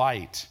are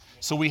light.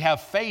 So we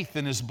have faith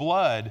in his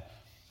blood.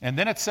 And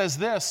then it says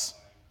this,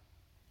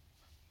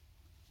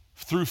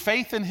 through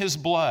faith in his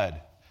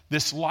blood,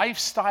 this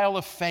lifestyle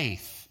of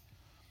faith,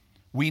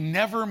 we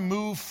never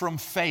move from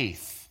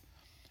faith.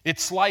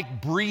 It's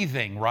like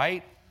breathing,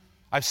 right?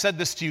 I've said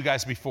this to you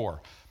guys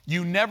before.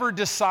 You never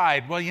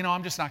decide, well,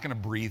 I'm just not going to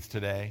breathe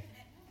today,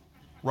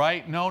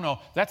 right? No.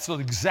 That's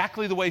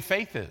exactly the way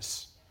faith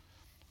is.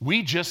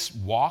 We just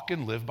walk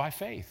and live by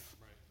faith.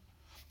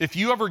 If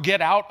you ever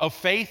get out of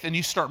faith and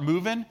you start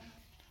moving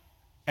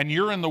and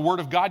you're in the Word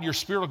of God, your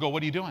spirit will go,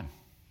 what are you doing?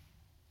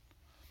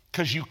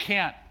 Because you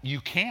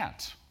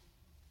can't.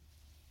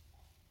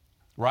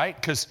 Right?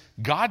 Because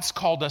God's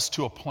called us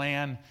to a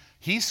plan.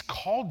 He's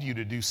called you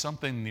to do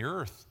something in the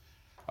earth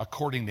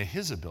according to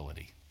his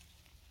ability.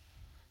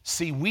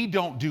 See, we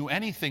don't do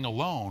anything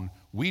alone.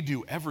 We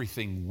do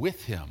everything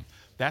with him.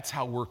 That's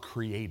how we're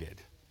created.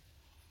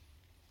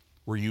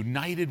 We're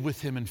united with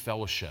him in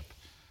fellowship.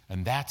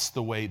 And that's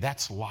the way,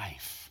 that's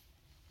life.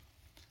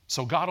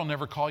 So God will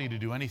never call you to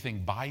do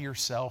anything by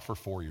yourself or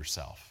for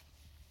yourself.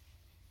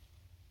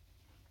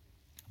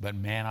 But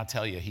man, I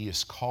tell you, he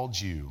has called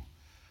you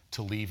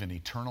to leave an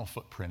eternal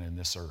footprint in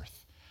this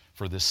earth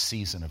for this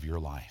season of your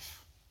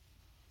life.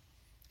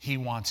 He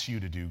wants you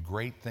to do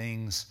great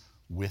things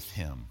with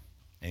him.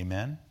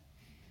 Amen?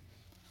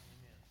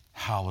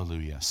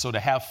 Hallelujah. So to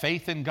have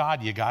faith in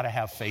God, you got to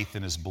have faith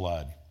in his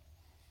blood.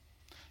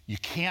 You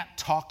can't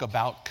talk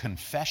about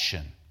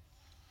confession,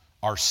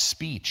 our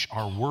speech,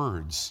 our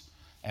words,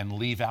 and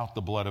leave out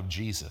the blood of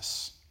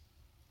Jesus.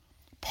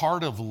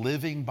 Part of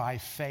living by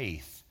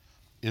faith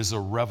is a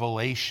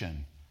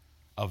revelation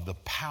of the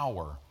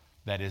power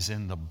that is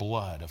in the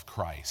blood of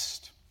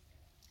Christ.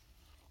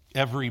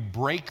 Every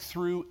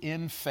breakthrough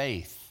in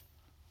faith,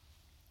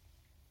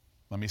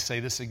 let me say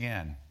this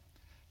again,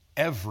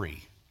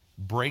 every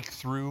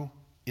breakthrough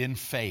in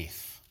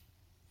faith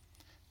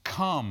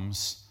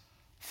comes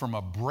from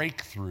a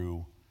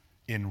breakthrough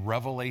in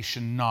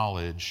revelation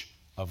knowledge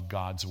of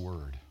God's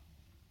Word.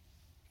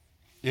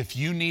 If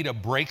you need a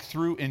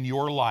breakthrough in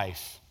your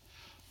life,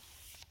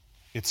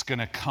 it's going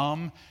to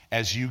come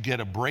as you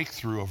get a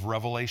breakthrough of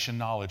revelation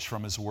knowledge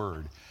from his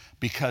Word.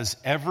 Because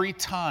every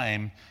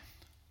time,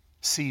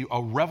 see,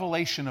 a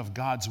revelation of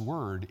God's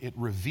Word, it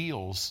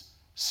reveals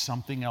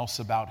something else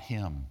about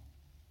him.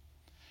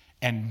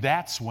 And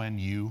that's when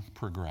you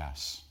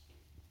progress.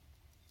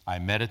 I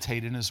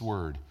meditate in his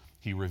Word.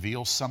 He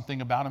reveals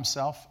something about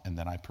himself, and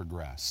then I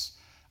progress.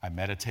 I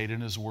meditate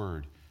in his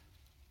Word.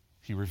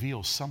 He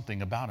reveals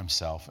something about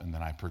himself, and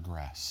then I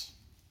progress.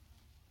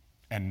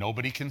 And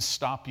nobody can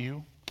stop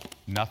you.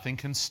 Nothing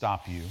can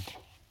stop you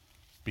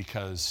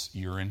because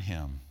you're in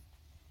him.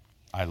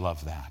 I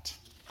love that.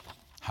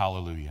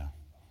 Hallelujah.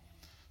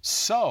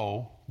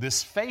 So,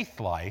 this faith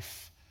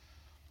life,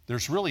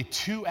 there's really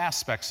two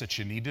aspects that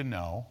you need to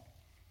know.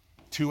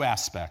 Two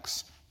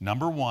aspects.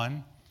 Number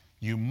one,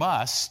 you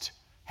must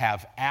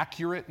have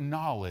accurate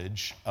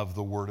knowledge of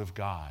the Word of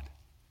God.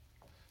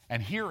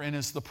 And herein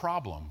is the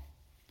problem.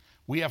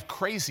 We have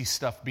crazy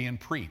stuff being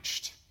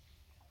preached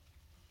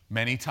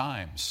many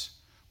times.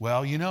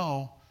 Well,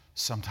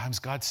 sometimes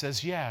God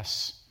says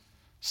yes.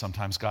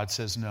 Sometimes God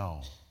says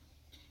no.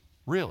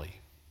 Really?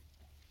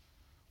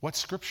 What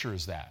scripture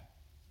is that?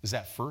 Is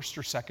that first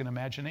or second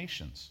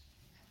imaginations?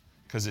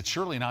 Because it's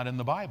surely not in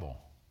the Bible.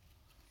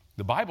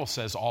 The Bible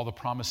says all the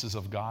promises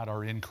of God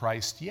are in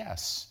Christ,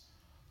 yes,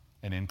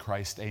 and in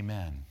Christ,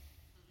 amen.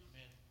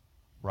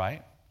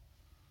 Right?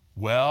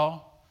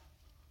 Well,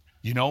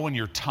 when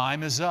your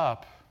time is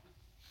up,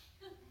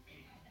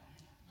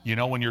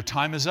 when your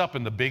time is up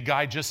and the big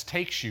guy just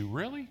takes you,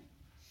 really?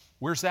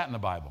 Where's that in the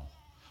Bible?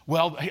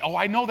 Well,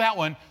 I know that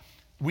one.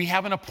 We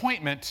have an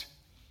appointment.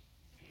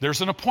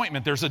 There's an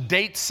appointment. There's a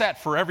date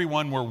set for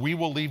everyone where we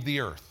will leave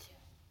the earth.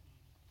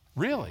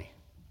 Really?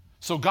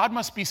 So God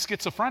must be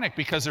schizophrenic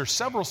because there's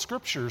several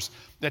scriptures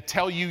that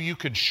tell you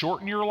could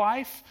shorten your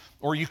life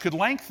or you could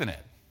lengthen it.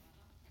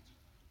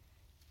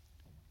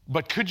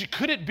 But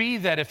could it be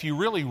that if you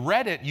really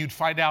read it, you'd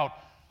find out,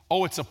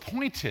 Oh, it's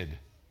appointed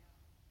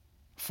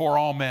for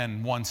all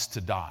men once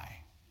to die,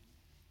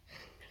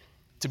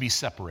 to be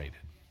separated.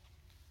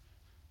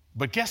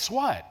 But guess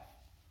what?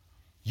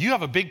 You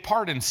have a big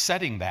part in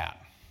setting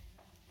that.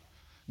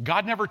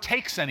 God never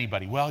takes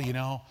anybody. Well,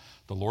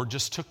 the Lord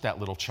just took that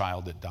little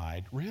child that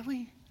died.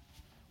 Really?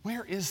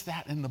 Where is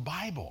that in the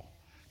Bible?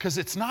 Because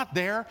it's not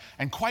there,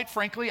 and quite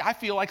frankly, I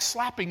feel like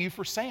slapping you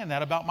for saying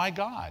that about my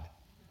God.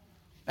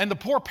 And the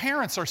poor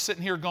parents are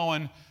sitting here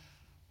going,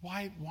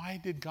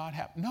 why did God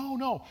have...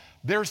 No,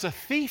 there's a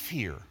thief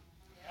here.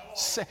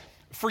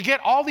 Forget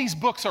all these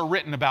books are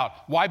written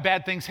about why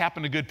bad things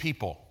happen to good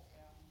people.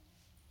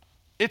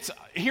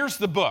 Here's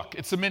the book.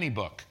 It's a mini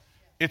book.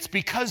 It's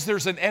because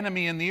there's an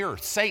enemy in the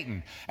earth,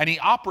 Satan, and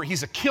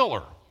he's a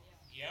killer.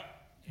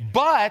 Yep.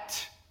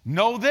 But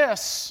know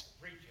this,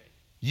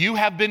 you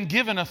have been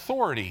given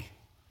authority.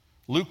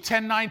 Luke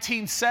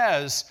 10:19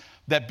 says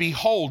that,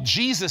 behold,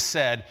 Jesus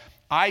said,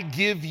 I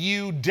give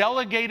you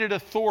delegated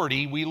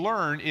authority, we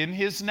learn in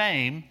his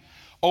name,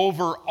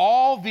 over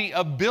all the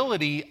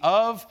ability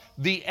of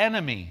the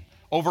enemy,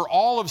 over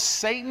all of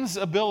Satan's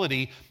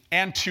ability,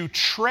 and to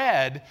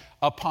tread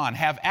upon,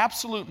 have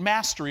absolute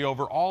mastery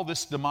over all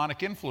this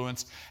demonic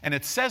influence. And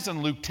it says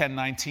in Luke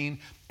 10:19,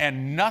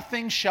 and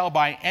nothing shall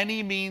by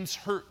any means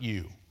hurt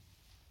you.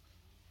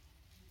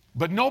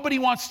 But nobody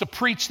wants to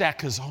preach that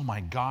because, oh my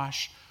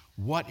gosh,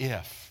 what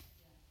if?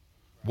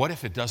 What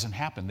if it doesn't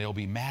happen? They'll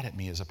be mad at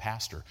me as a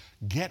pastor.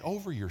 Get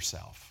over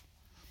yourself.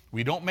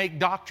 We don't make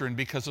doctrine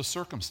because of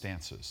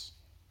circumstances.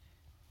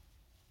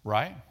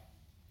 Right?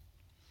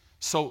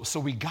 So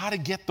we got to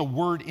get the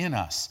word in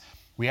us.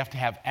 We have to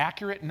have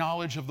accurate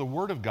knowledge of the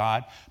Word of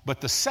God.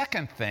 But the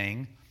second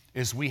thing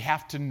is we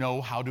have to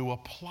know how to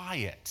apply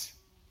it.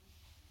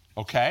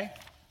 Okay?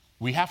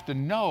 We have to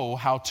know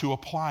how to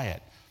apply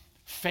it.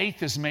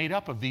 Faith is made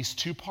up of these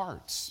two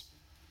parts.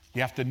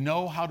 You have to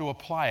know how to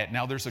apply it.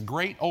 Now, there's a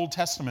great Old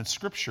Testament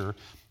scripture.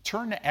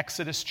 Turn to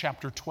Exodus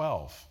chapter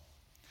 12.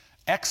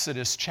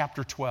 Exodus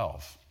chapter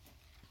 12.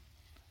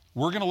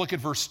 We're going to look at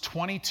verse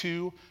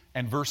 22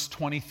 and verse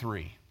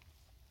 23.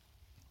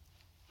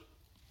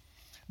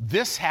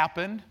 This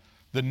happened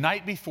the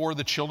night before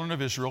the children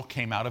of Israel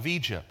came out of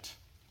Egypt.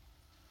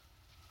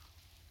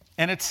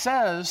 And it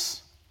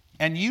says,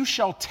 and you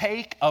shall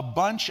take a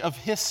bunch of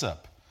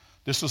hyssop.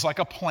 This was like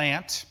a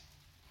plant.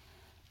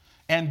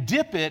 And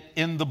dip it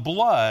in the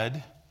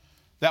blood.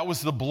 That was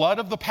the blood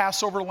of the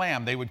Passover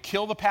lamb. They would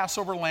kill the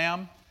Passover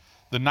lamb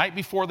the night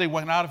before they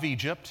went out of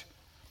Egypt.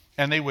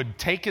 And they would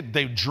take it,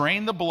 they would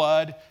drain the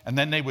blood, and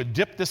then they would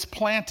dip this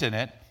plant in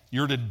it.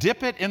 You're to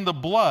dip it in the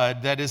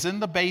blood that is in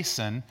the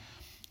basin,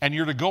 and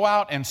you're to go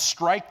out and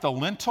strike the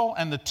lintel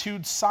and the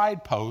two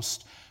side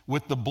posts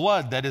with the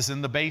blood that is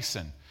in the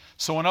basin.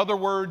 So in other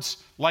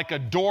words, like a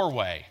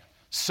doorway.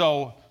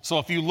 So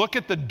if you look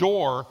at the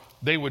door,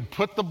 they would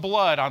put the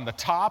blood on the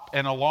top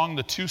and along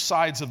the two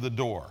sides of the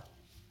door.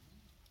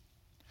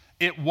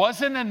 It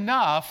wasn't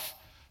enough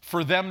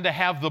for them to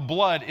have the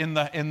blood in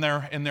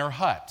their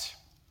hut.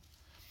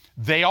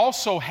 They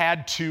also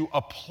had to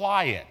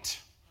apply it.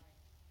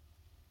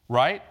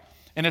 Right?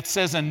 And it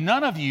says, and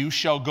none of you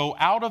shall go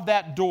out of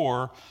that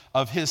door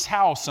of his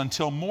house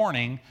until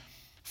morning,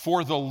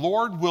 for the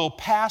Lord will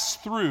pass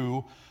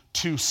through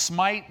to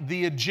smite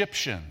the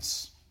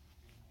Egyptians.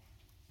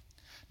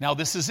 Now,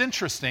 this is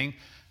interesting,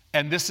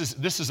 and this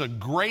is a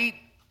great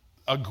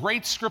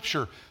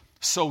scripture.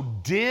 So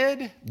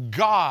did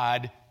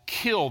God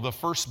kill the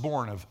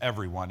firstborn of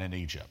everyone in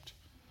Egypt?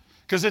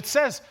 Because it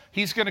says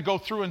he's going to go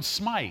through and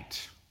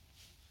smite.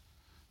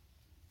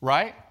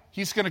 Right?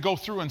 He's going to go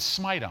through and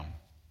smite them.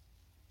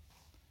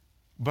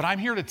 But I'm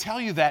here to tell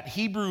you that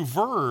Hebrew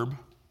verb,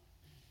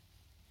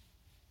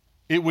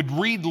 it would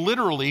read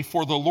literally,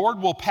 for the Lord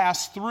will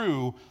pass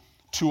through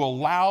to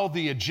allow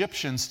the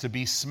Egyptians to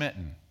be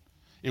smitten.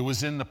 It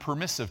was in the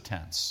permissive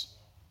tense.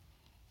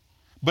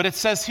 But it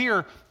says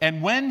here,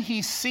 and when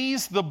he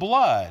sees the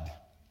blood,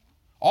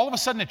 all of a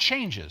sudden it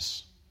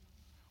changes.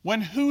 When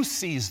who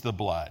sees the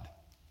blood?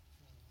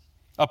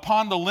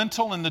 Upon the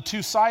lintel and the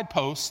two side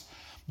posts,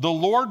 the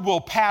Lord will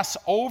pass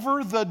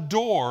over the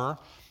door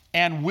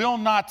and will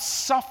not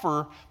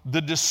suffer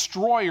the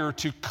destroyer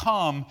to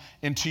come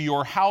into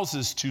your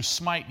houses to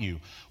smite you.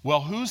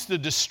 Well, who's the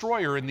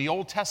destroyer? In the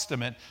Old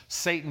Testament,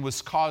 Satan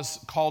was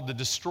called the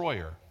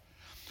destroyer.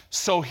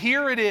 So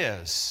here it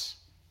is.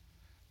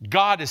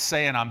 God is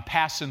saying, I'm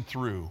passing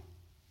through.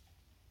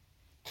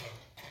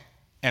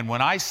 And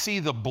when I see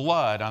the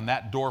blood on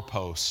that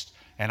doorpost,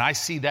 and I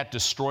see that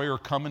destroyer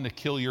coming to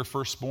kill your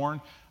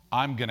firstborn,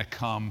 I'm going to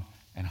come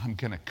and I'm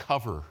going to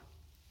cover.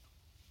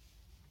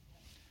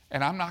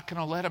 And I'm not going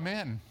to let him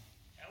in.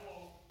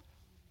 Hello.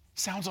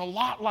 Sounds a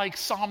lot like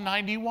Psalm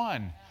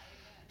 91.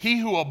 He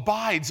who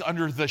abides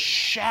under the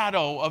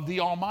shadow of the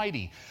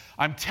Almighty.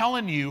 I'm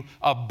telling you,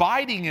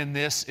 abiding in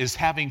this is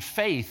having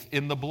faith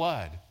in the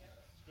blood.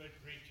 Good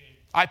preaching.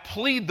 I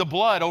plead the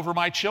blood over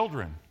my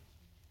children.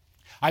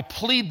 I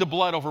plead the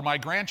blood over my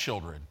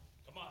grandchildren.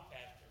 Come on,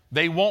 Pastor.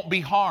 They won't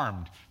be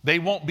harmed. They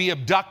won't be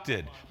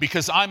abducted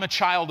because I'm a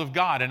child of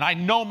God and I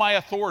know my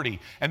authority.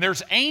 And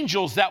there's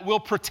angels that will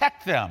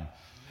protect them.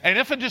 And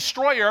if a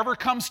destroyer ever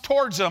comes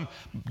towards them,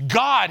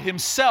 God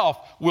himself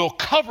will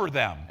cover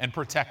them and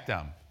protect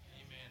them.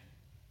 Amen.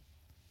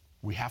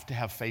 We have to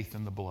have faith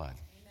in the blood.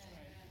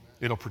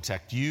 It'll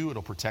protect you.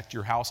 It'll protect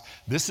your house.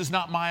 This is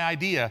not my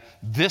idea.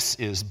 This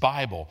is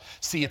Bible.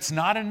 See, it's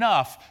not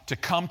enough to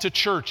come to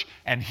church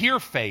and hear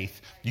faith.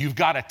 You've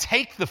got to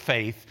take the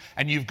faith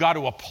and you've got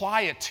to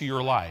apply it to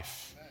your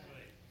life.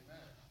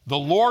 The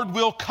Lord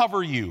will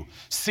cover you.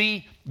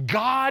 See,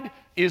 God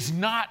is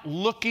not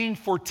looking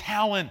for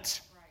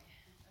talent.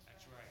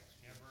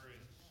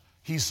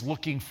 He's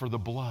looking for the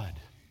blood.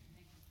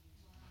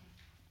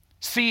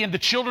 See, in the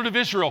children of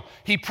Israel,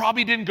 he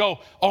probably didn't go,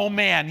 oh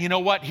man, you know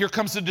what? Here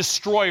comes a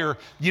destroyer.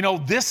 You know,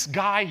 this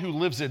guy who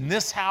lives in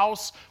this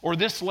house or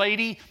this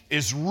lady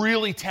is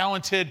really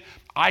talented.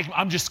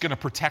 I'm just going to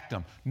protect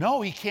him.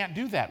 No, he can't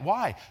do that.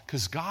 Why?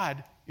 Because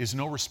God is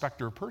no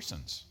respecter of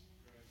persons.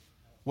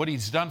 What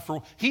he's done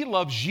he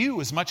loves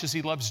you as much as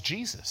he loves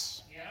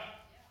Jesus. Yeah.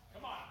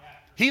 Come on,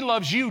 he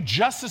loves you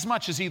just as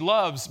much as he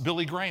loves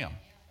Billy Graham.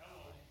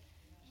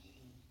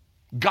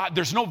 God,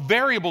 there's no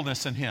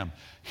variableness in him.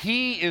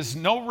 He is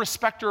no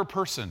respecter of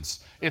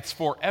persons. It's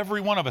for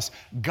every one of us.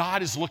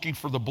 God is looking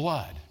for the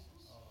blood.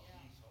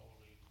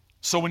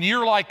 So when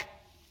you're like,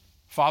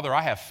 Father,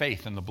 I have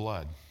faith in the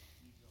blood.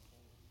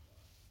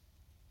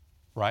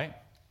 Right?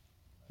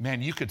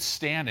 Man, you could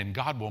stand and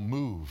God will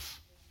move.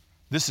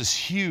 This is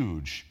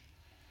huge.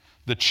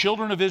 The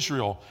children of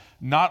Israel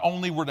not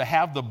only were to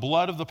have the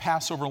blood of the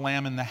Passover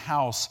lamb in the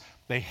house,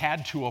 they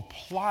had to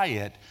apply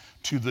it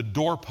to the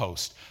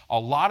doorpost. A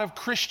lot of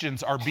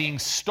Christians are being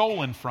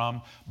stolen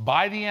from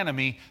by the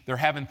enemy. They're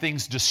having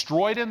things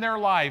destroyed in their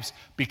lives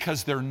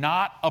because they're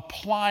not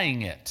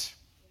applying it.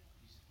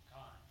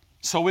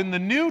 So in the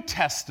New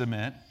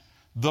Testament,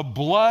 the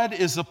blood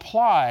is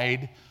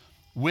applied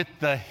with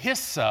the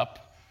hyssop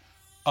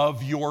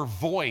of your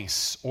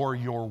voice or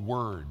your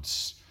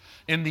words.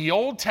 In the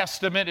Old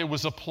Testament, it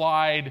was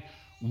applied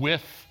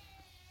with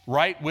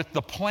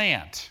the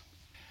plant.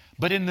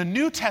 But in the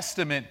New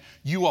Testament,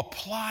 you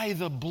apply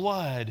the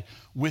blood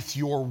with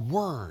your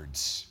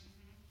words.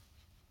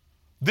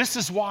 This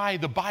is why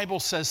the Bible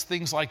says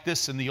things like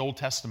this in the Old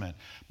Testament.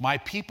 My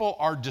people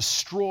are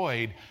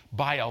destroyed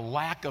by a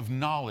lack of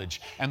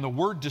knowledge. And the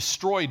word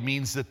destroyed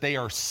means that they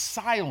are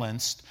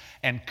silenced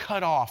and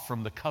cut off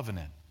from the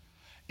covenant.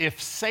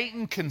 If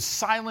Satan can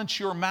silence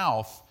your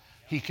mouth,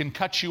 he can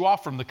cut you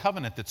off from the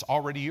covenant that's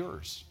already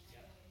yours.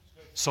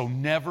 So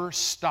never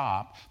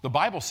stop. The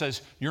Bible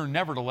says you're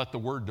never to let the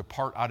word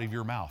depart out of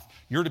your mouth.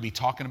 You're to be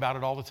talking about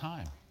it all the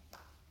time.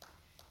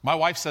 My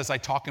wife says I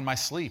talk in my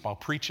sleep. I'll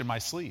preach in my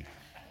sleep.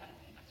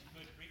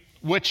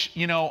 Which,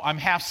 I'm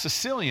half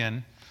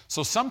Sicilian,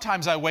 so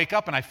sometimes I wake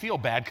up and I feel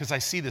bad because I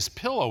see this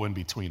pillow in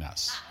between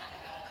us.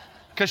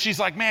 Because she's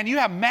like, man, you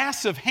have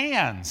massive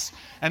hands.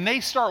 And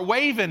they start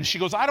waving. She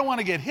goes, I don't want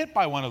to get hit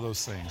by one of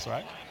those things,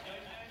 right?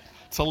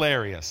 It's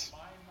hilarious.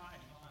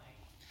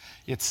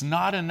 It's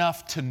not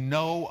enough to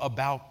know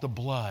about the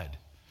blood.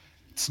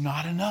 It's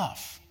not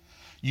enough.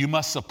 You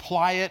must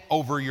apply it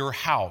over your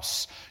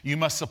house. You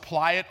must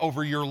apply it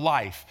over your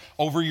life,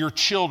 over your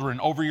children,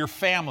 over your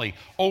family,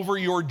 over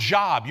your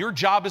job. Your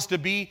job is to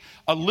be,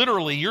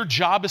 your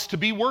job is to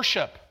be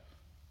worship.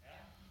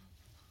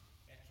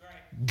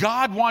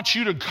 God wants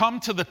you to come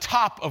to the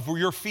top of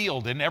your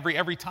field in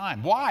every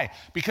time. Why?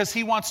 Because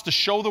he wants to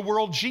show the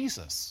world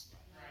Jesus.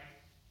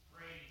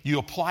 You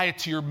apply it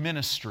to your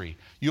ministry.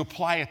 You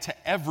apply it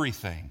to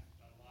everything.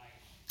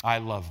 I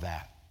love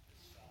that.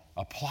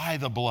 Apply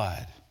the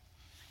blood.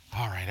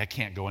 All right, I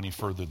can't go any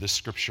further. This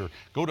scripture.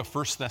 Go to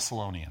 1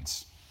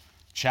 Thessalonians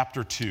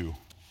chapter 2.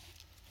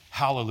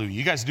 Hallelujah.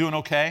 You guys doing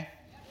okay?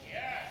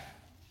 Yeah.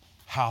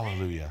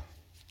 Hallelujah.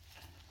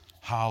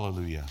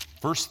 Hallelujah.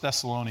 1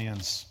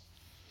 Thessalonians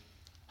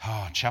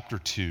chapter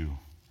 2.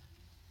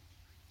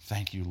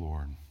 Thank you,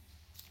 Lord.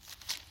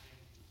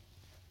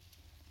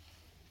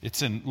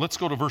 Let's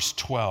go to verse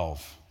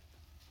 12.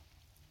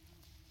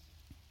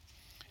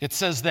 It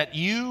says that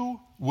you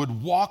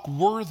would walk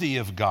worthy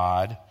of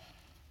God,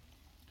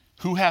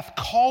 who hath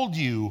called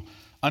you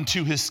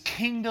unto his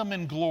kingdom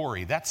and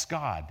glory. That's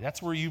God.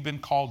 That's where you've been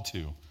called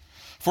to.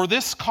 For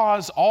this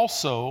cause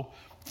also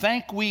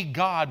thank we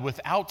God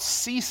without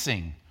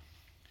ceasing.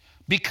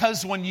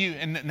 Because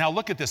and now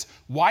look at this.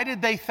 Why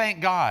did they thank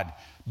God?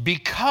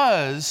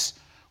 Because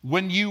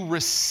when you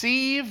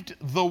received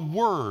the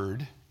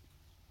word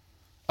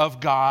of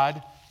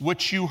God,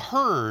 which you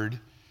heard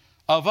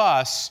of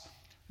us,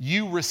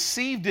 you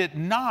received it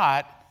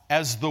not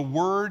as the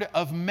word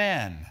of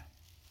men,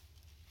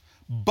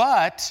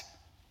 but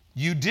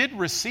you did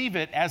receive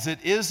it as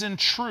it is in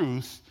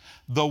truth,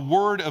 the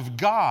word of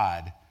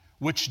God,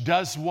 which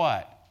does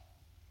what?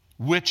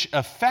 Which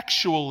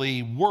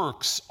effectually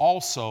works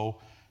also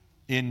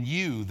in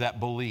you that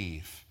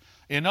believe.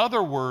 In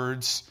other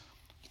words,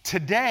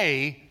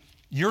 today,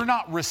 you're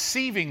not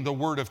receiving the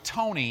word of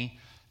Tony.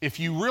 if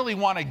you really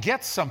want to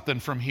get something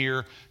from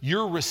here,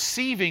 you're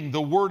receiving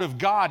the Word of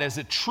God as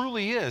it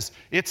truly is.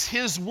 It's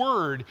His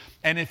Word,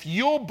 and if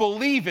you'll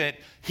believe it,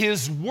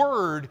 His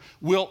Word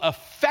will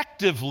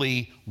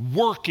effectively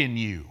work in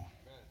you.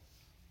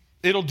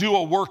 It'll do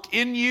a work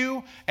in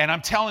you, and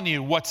I'm telling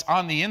you, what's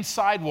on the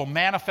inside will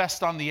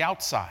manifest on the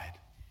outside.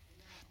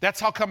 That's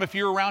how come if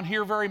you're around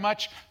here very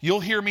much,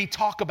 you'll hear me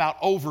talk about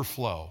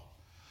overflow.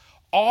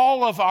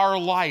 All of our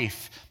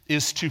life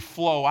is to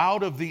flow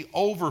out of the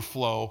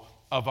overflow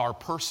of our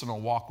personal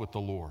walk with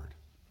the Lord.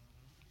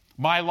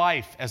 My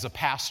life as a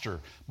pastor,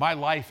 my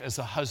life as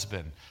a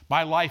husband,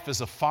 my life as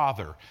a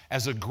father,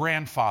 as a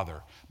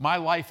grandfather, my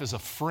life as a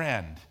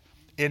friend,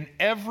 in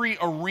every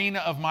arena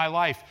of my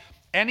life,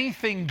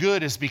 anything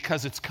good is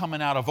because it's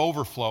coming out of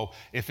overflow.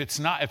 If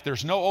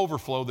there's no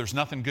overflow, there's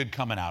nothing good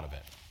coming out of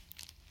it.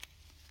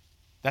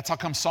 That's how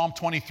come Psalm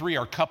 23,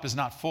 our cup is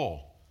not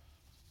full.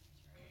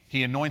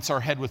 He anoints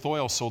our head with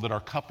oil so that our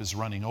cup is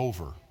running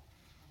over.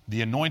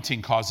 The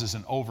anointing causes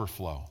an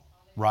overflow,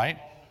 right?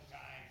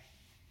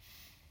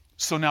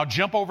 So now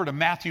jump over to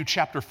Matthew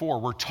chapter 4.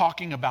 We're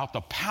talking about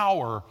the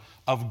power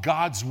of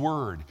God's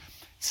word.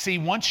 See,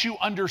 once you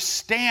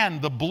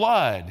understand the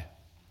blood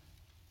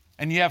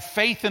and you have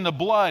faith in the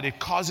blood, it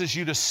causes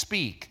you to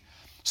speak.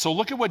 So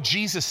look at what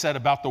Jesus said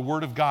about the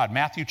word of God.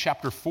 Matthew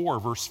chapter 4,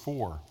 verse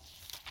 4.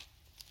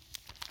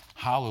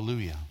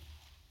 Hallelujah.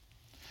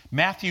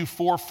 Matthew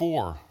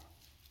 4:4.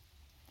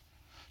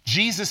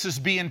 Jesus is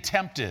being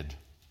tempted,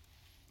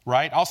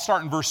 right? I'll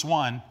start in verse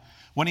 1.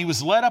 When he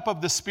was led up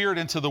of the Spirit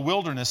into the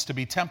wilderness to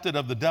be tempted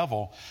of the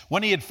devil,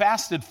 when he had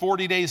fasted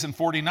 40 days and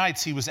 40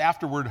 nights, he was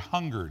afterward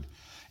hungered.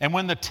 And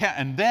when the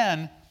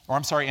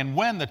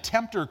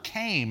tempter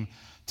came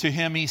to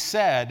him, he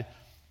said,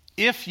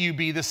 "If you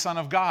be the Son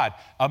of God."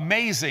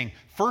 Amazing.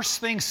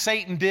 First thing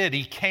Satan did,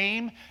 he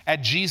came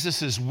at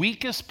Jesus'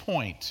 weakest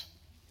point.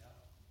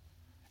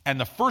 And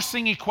the first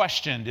thing he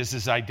questioned is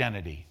his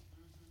identity.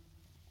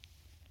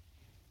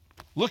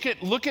 Look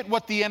at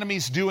what the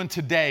enemy's doing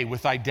today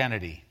with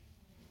identity.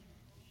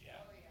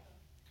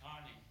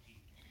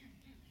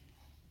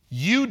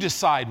 You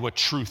decide what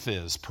truth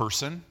is,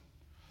 person.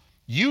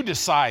 You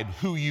decide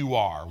who you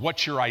are,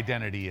 what your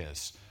identity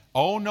is.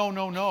 Oh,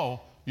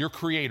 no. Your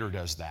Creator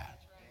does that.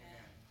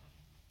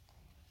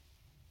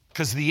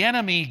 Because the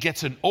enemy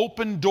gets an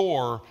open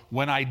door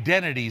when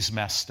identity's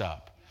messed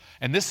up.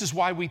 And this is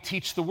why we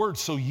teach the word,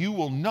 so you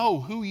will know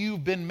who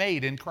you've been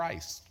made in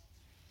Christ.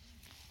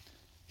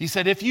 He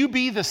said, "If you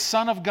be the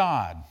Son of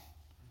God,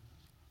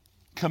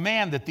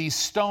 command that these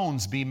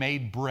stones be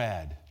made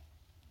bread."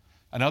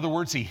 In other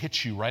words, he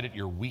hits you right at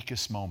your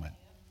weakest moment.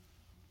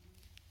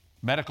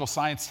 Medical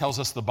science tells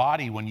us the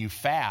body, when you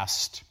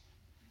fast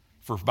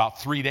for about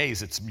 3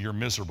 days, you're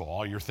miserable.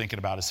 All you're thinking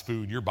about is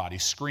food. Your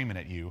body's screaming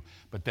at you,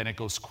 but then it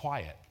goes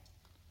quiet.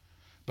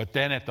 But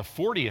then at the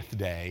 40th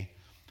day,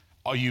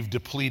 you've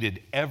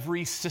depleted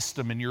every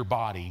system in your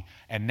body,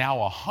 and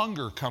now a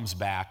hunger comes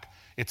back.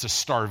 It's a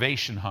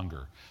starvation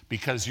hunger,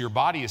 because your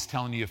body is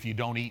telling you if you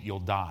don't eat, you'll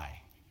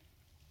die.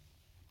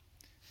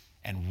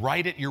 And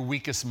right at your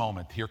weakest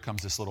moment, here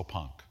comes this little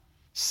punk,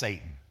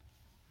 Satan.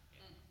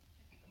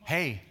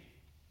 Hey,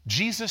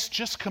 Jesus,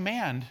 just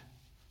command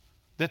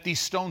that these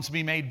stones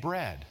be made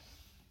bread.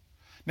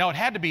 Now,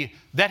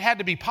 that had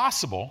to be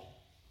possible.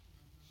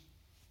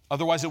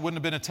 Otherwise, it wouldn't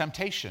have been a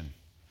temptation.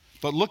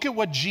 But look at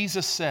what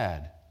Jesus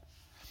said.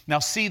 Now,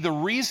 see, the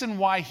reason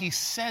why he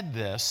said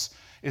this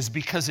is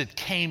because it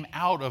came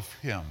out of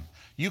him.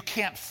 You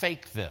can't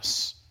fake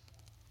this.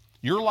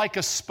 You're like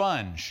a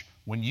sponge.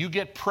 When you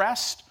get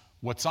pressed,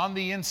 what's on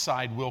the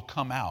inside will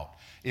come out.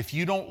 If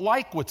you don't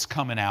like what's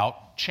coming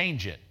out,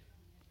 change it.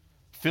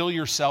 Fill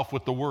yourself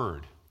with the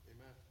word.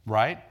 Amen.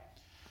 Right?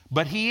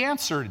 But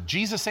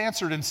Jesus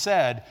answered and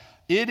said,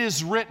 "It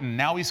is written."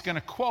 Now he's going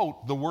to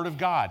quote the word of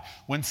God.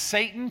 When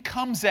Satan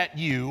comes at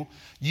you,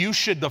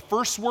 the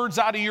first words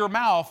out of your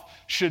mouth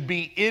should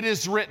be, "It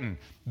is written."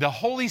 The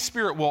Holy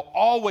Spirit will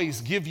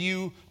always give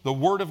you the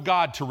word of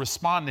God to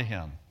respond to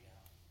him.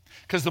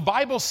 Because the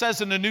Bible says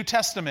in the New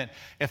Testament,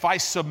 if I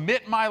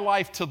submit my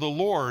life to the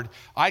Lord,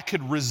 I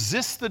could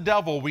resist the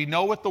devil, we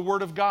know with the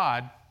word of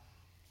God,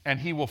 and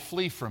he will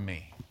flee from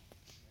me.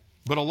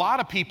 But a lot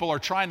of people are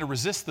trying to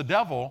resist the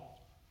devil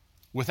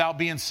without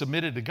being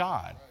submitted to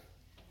God.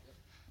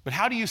 But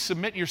how do you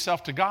submit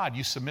yourself to God?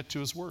 You submit to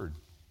his word.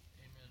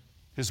 Amen.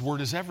 His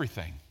word is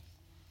everything.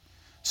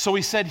 So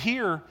he said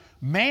here,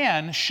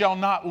 "Man shall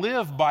not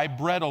live by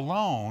bread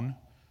alone,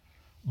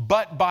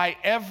 but by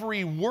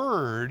every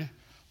word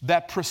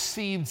that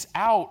proceeds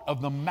out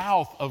of the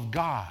mouth of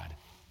God."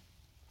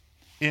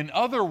 In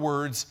other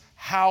words,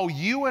 how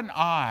you and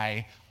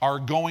I are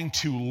going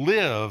to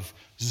live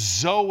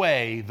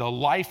Zoe, the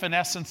life and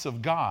essence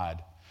of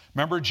God.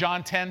 Remember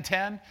John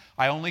 10:10?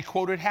 I only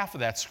quoted half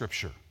of that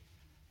scripture.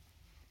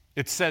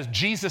 It says,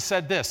 Jesus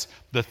said this,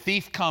 "The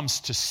thief comes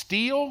to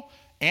steal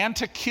and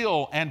to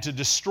kill and to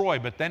destroy."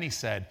 But then he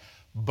said,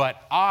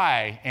 "But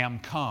I am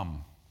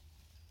come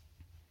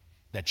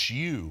that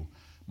you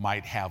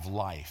might have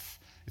life."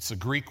 It's the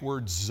Greek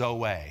word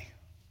Zoe.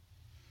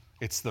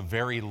 It's the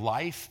very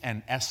life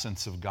and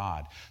essence of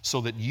God, so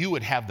that you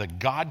would have the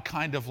God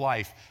kind of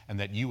life and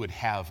that you would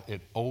have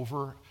it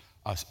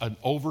an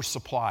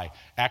oversupply.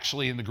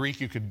 Actually, in the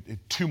Greek,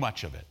 too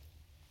much of it.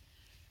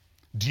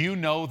 Do you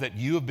know that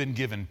you have been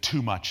given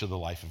too much of the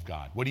life of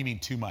God? What do you mean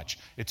too much?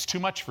 It's too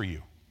much for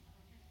you.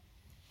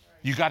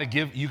 You got to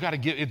give.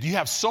 If you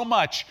have so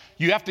much,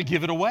 you have to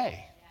give it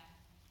away.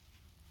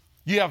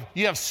 You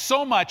have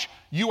so much,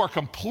 you are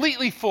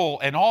completely full,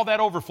 and all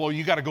that overflow,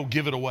 you got to go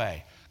give it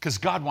away. Because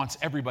God wants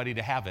everybody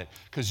to have it,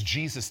 because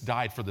Jesus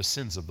died for the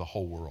sins of the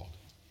whole world.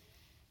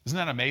 Isn't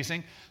that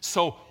amazing?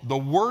 So the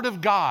Word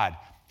of God,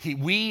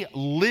 we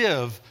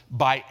live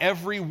by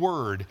every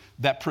word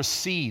that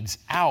proceeds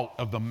out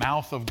of the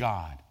mouth of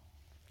God.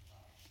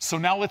 So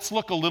now let's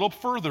look a little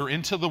further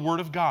into the Word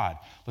of God.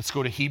 Let's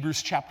go to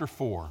Hebrews chapter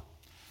 4.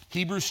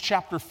 Hebrews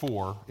chapter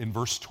 4 in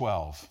verse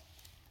 12.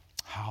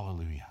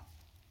 Hallelujah.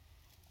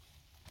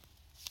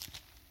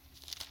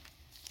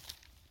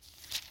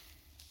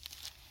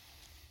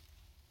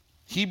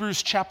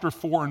 Hebrews chapter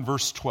 4 and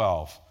verse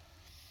 12.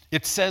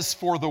 It says,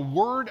 "For the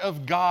word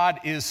of God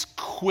is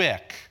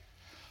quick."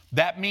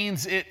 That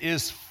means it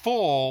is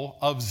full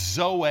of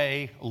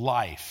Zoe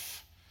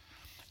life.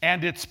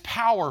 And it's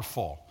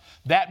powerful.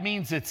 That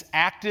means it's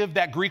active.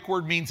 That Greek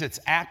word means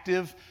it's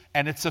active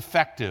and it's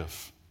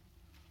effective.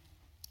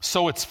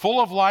 So it's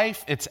full of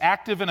life, it's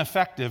active and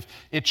effective.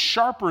 It's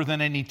sharper than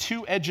any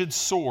two-edged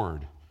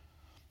sword,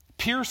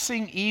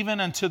 piercing even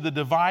unto the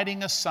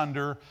dividing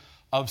asunder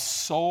of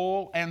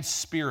soul and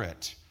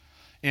spirit.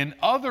 In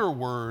other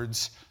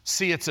words,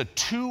 see, it's a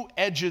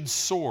two-edged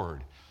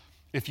sword.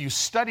 If you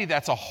study,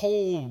 that's a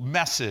whole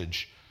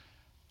message.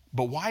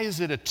 But why is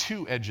it a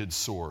two-edged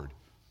sword?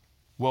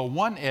 Well,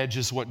 one edge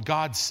is what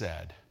God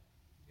said,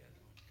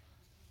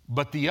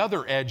 but the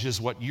other edge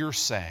is what you're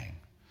saying.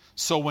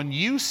 So when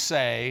you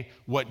say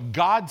what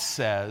God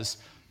says,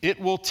 it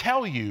will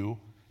tell you,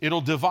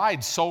 it'll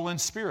divide soul and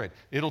spirit.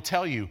 It'll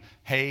tell you,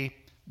 hey,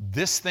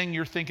 this thing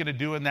you're thinking of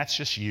doing, that's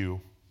just you.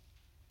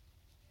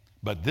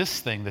 But this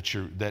thing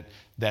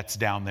that's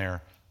down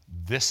there,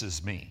 this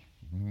is me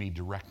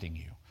directing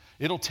you.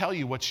 It'll tell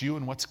you what's you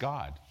and what's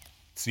God.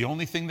 It's the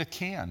only thing that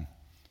can.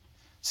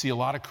 See, a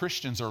lot of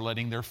Christians are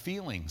letting their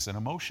feelings and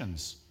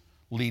emotions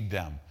lead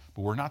them.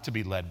 But we're not to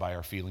be led by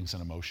our feelings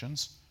and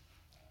emotions.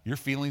 Your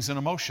feelings and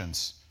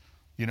emotions,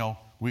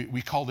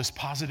 we call this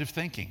positive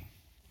thinking.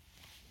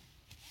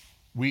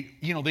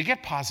 They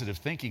get positive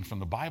thinking from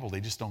the Bible,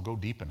 they just don't go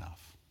deep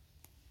enough.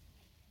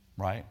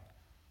 Right?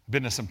 I've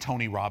been to some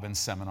Tony Robbins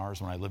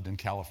seminars when I lived in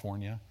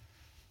California.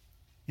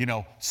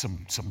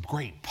 Some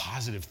great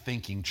positive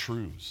thinking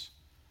truths.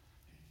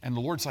 And the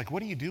Lord's like,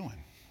 what are you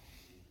doing?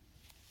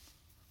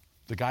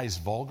 The guy's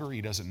vulgar, he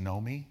doesn't know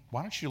me.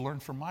 Why don't you learn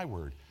from my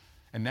word?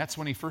 And that's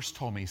when he first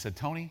told me, he said,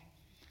 Tony,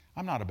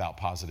 I'm not about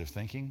positive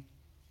thinking.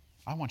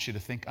 I want you to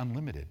think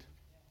unlimited.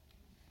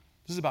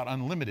 This is about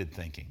unlimited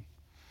thinking.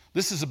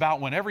 This is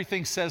about when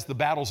everything says the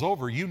battle's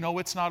over, you know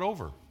it's not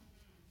over.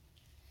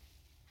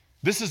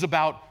 This is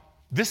about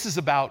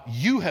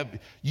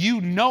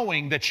you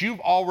knowing that you've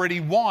already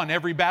won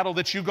every battle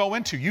that you go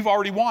into. You've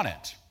already won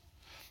it.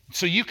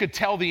 So you could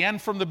tell the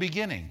end from the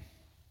beginning.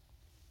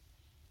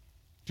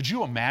 Could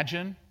you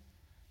imagine?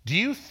 Do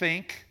you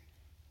think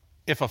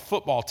if a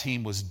football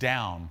team was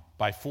down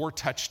by 4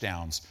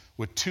 touchdowns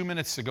with 2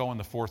 minutes to go in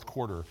the fourth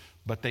quarter,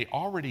 but they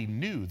already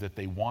knew that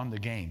they won the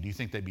game, do you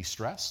think they'd be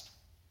stressed?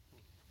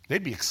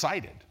 They'd be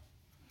excited.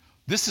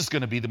 This is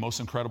going to be the most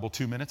incredible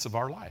 2 minutes of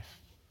our life.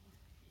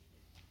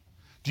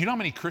 Do you know how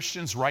many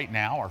Christians right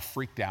now are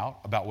freaked out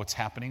about what's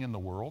happening in the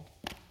world?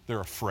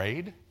 They're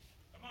afraid.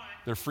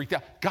 They're freaked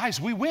out. Guys,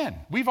 we win.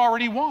 We've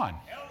already won.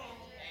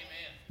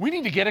 We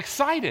need to get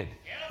excited.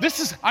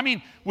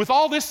 With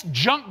all this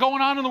junk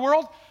going on in the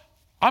world,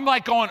 I'm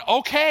like going,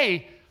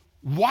 okay,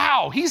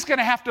 wow, he's going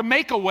to have to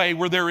make a way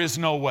where there is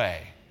no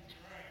way.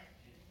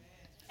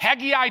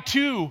 Haggai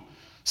 2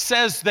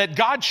 says that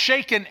God's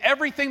shaken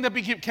everything that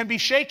can be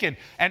shaken.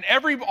 And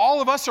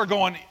all of us are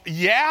going,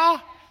 yeah,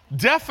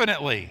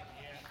 definitely.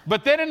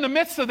 But then in the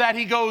midst of that,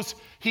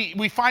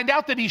 we find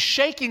out that he's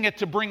shaking it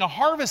to bring a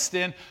harvest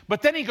in.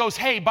 But then he goes,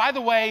 hey, by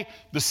the way,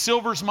 the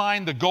silver's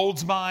mine, the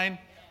gold's mine.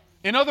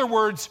 In other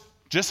words,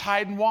 just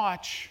hide and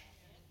watch.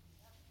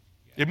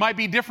 It might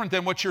be different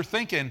than what you're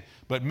thinking,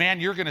 but man,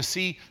 you're going to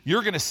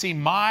see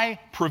my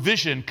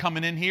provision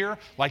coming in here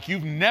like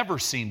you've never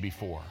seen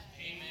before.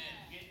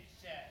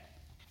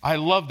 I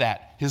love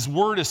that. His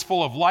word is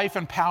full of life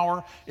and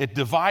power. It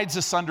divides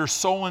asunder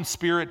soul and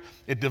spirit.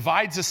 It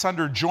divides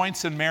asunder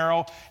joints and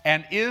marrow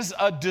and is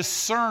a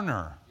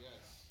discerner. Yes.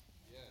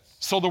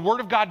 So the word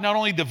of God not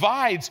only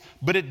divides,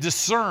 but it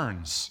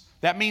discerns.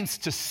 That means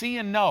to see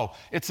and know.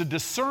 It's a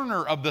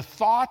discerner of the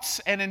thoughts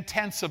and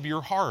intents of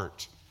your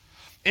heart.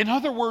 In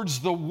other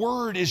words, the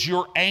word is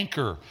your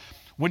anchor.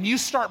 When you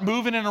start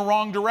moving in a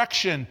wrong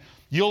direction,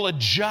 you'll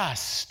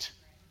adjust.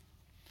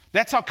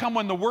 That's how come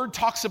when the Word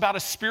talks about a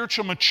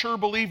spiritual mature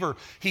believer,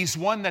 he's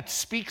one that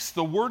speaks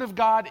the Word of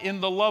God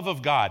in the love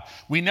of God.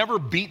 We never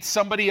beat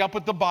somebody up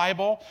with the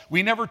Bible.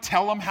 We never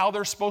tell them how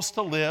they're supposed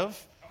to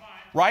live.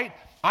 right?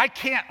 I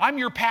can't. I'm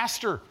your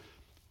pastor.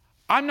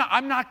 I'm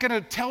not going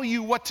to tell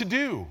you what to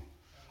do.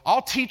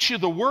 I'll teach you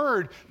the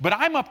word, but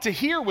I'm up to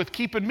here with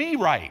keeping me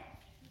right.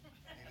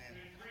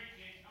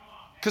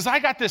 Because I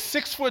got this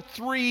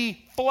 6'3"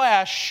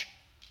 flesh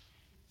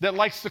that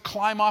likes to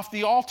climb off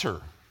the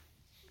altar.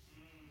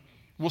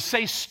 Will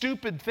say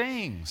stupid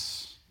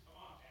things.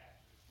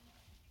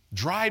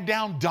 Drive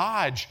down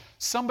Dodge.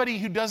 Somebody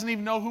who doesn't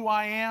even know who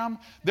I am,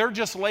 they're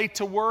just late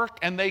to work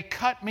and they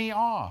cut me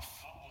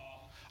off.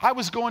 I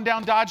was going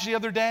down Dodge the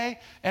other day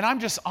and I'm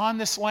just on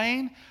this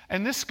lane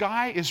and this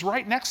guy is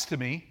right next to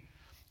me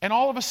and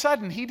all of a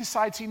sudden he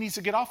decides he needs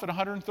to get off at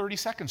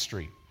 132nd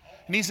Street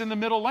and he's in the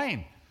middle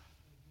lane.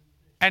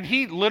 And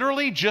he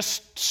literally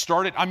just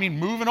started,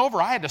 moving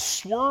over. I had to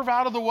swerve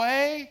out of the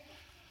way.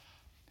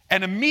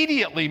 And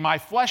immediately my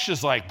flesh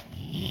is like,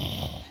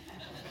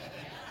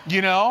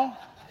 you know?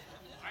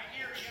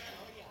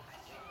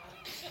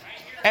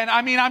 And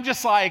I'm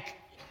just like,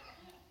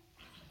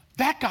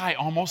 that guy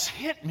almost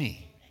hit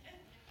me.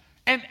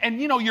 And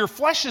your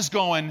flesh is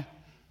going,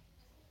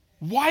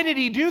 why did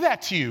he do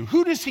that to you?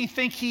 Who does he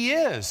think he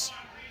is?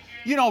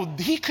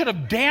 He could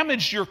have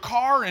damaged your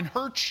car and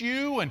hurt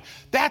you, and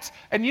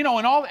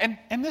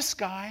this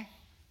guy,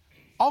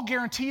 I'll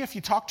guarantee you if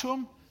you talk to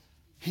him,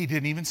 he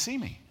didn't even see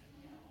me.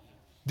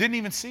 Didn't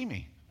even see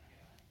me.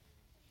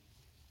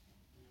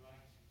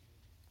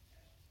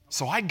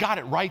 So I got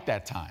it right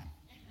that time.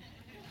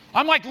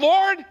 I'm like,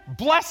 Lord,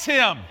 bless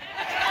him.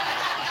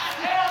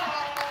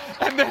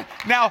 And then,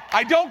 now,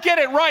 I don't get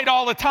it right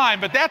all the time,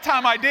 but that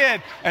time I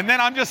did. And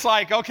then I'm just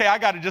like, okay, I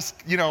got to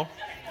just,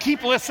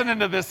 keep listening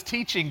to this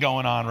teaching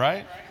going on,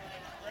 right?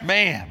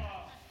 Man,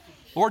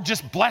 Lord,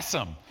 just bless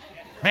him.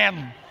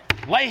 Man,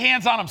 lay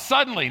hands on him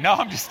suddenly. No,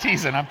 I'm just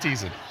teasing. I'm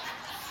teasing.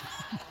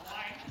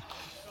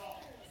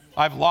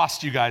 I've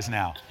lost you guys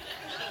now.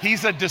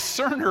 He's a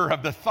discerner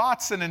of the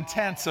thoughts and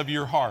intents of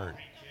your heart.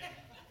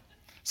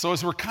 So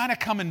as we're kind of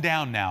coming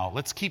down now,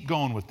 let's keep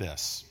going with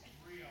this.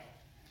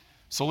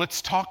 So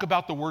let's talk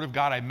about the Word of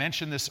God. I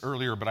mentioned this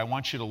earlier, but I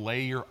want you to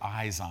lay your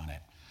eyes on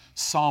it.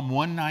 Psalm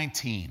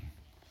 119.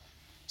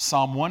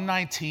 Psalm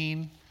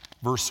 119,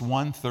 verse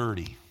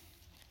 130.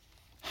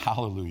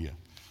 Hallelujah.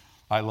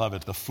 I love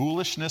it. The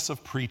foolishness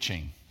of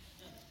preaching.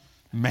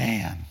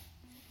 Man.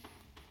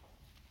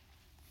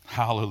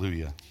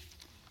 Hallelujah.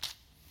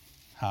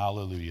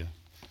 Hallelujah.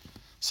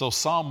 So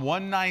Psalm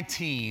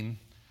 119,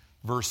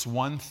 verse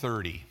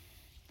 130.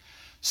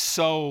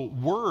 So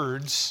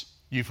words,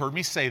 you've heard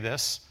me say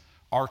this,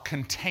 are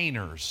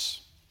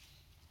containers.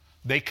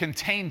 They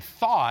contain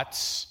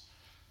thoughts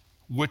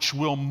which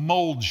will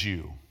mold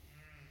you.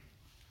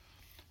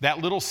 That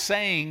little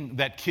saying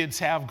that kids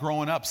have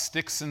growing up,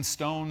 sticks and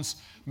stones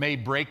may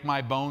break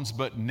my bones,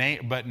 but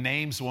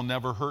names will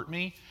never hurt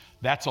me.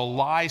 That's a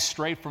lie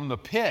straight from the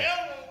pit.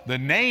 The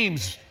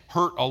names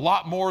hurt a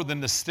lot more than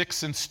the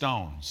sticks and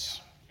stones.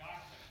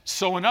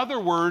 So in other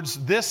words,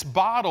 this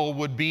bottle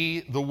would be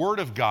the Word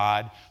of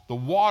God. The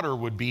water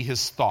would be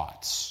His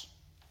thoughts.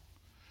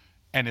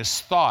 And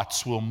His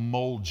thoughts will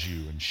mold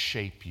you and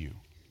shape you.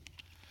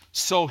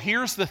 So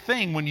here's the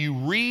thing. When you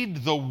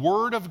read the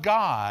Word of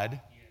God,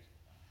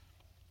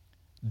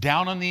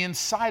 down on the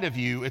inside of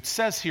you, it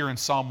says here in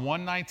Psalm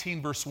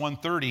 119, verse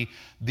 130,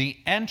 the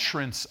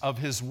entrance of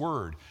His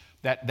Word.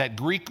 That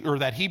Greek or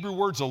that Hebrew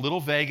word's a little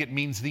vague. It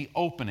means the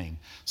opening.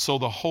 So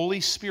the Holy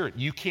Spirit,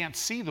 you can't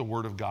see the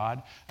Word of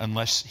God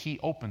unless He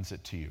opens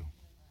it to you.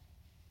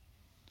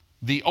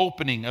 The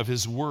opening of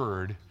His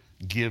Word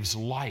gives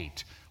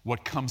light.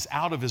 What comes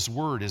out of His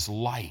Word is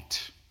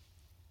light.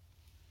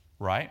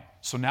 Right?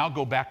 So now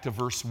go back to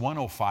verse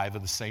 105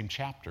 of the same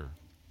chapter.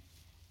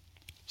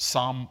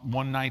 Psalm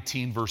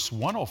 119, verse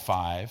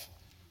 105,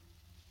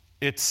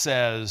 it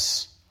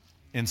says,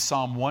 in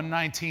Psalm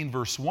 119,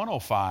 verse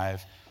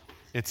 105,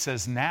 it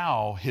says,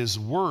 now His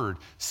Word.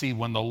 See,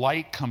 when the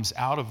light comes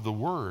out of the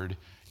Word,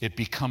 it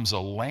becomes a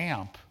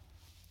lamp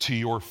to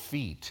your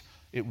feet.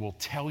 It will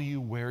tell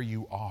you where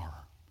you are.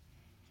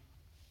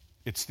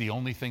 It's the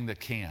only thing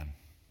that can.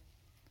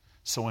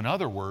 So in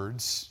other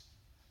words,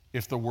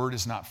 if the Word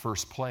is not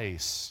first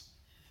place,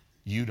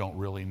 you don't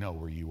really know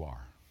where you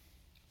are.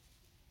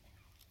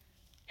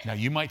 Now,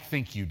 you might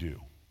think you do,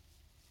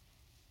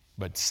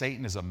 but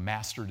Satan is a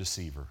master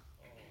deceiver.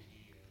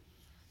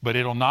 But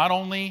it'll not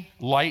only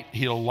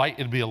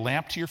it'll be a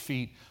lamp to your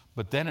feet,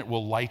 but then it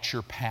will light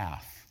your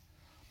path.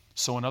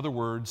 So in other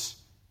words,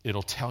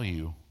 it'll tell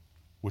you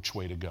which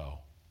way to go.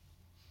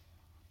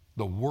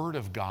 The Word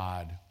of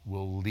God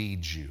will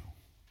lead you.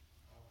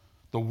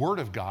 The Word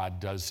of God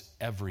does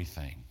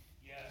everything.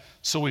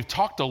 So we've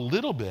talked a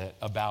little bit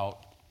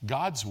about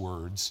God's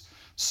words.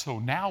 So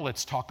now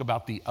let's talk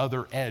about the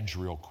other edge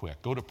real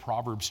quick. Go to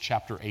Proverbs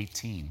chapter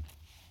 18.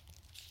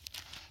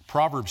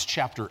 Proverbs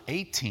chapter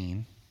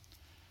 18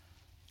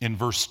 in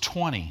verse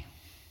 20.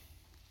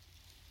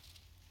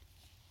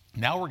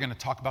 Now we're going to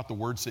talk about the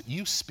words that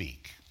you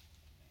speak.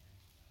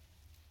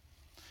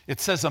 It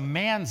says, a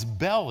man's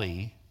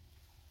belly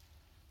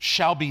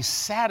shall be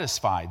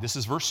satisfied. This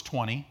is verse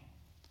 20.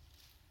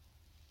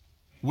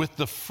 with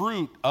the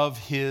fruit of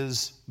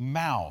his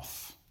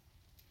mouth.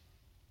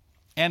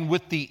 And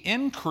with the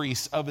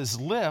increase of his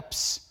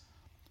lips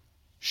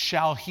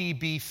shall he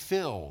be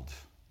filled.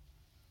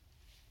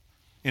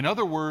 In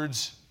other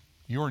words,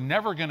 you're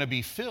never going to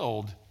be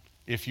filled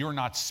if you're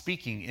not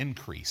speaking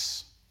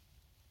increase.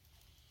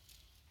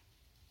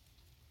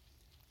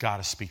 Got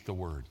to speak the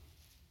word.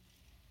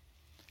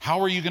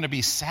 How are you going to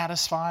be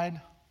satisfied?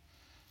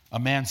 A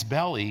man's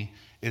belly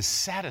is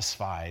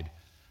satisfied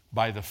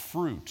by the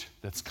fruit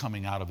that's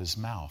coming out of his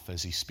mouth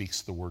as he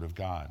speaks the word of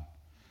God.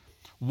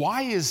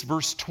 Why is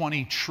verse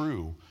 20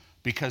 true?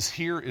 Because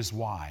here is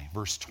why.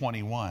 Verse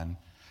 21,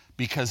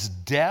 because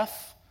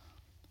death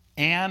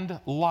and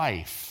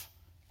life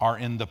are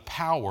in the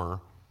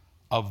power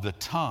of the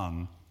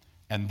tongue,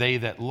 and they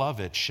that love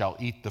it shall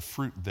eat the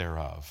fruit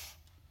thereof.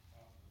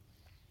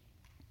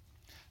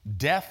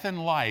 Death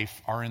and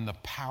life are in the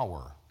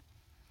power.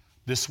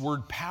 This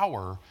word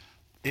power,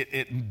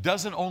 it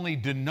doesn't only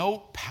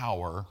denote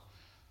power,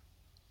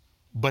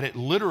 but it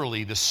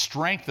literally, the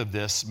strength of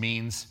this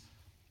means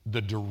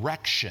the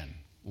direction.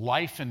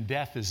 Life and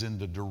death is in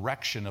the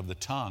direction of the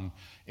tongue.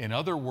 In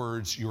other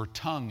words, your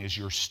tongue is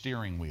your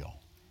steering wheel.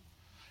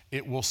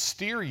 It will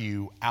steer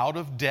you out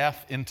of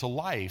death into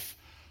life,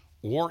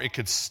 or it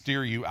could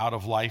steer you out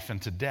of life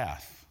into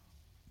death.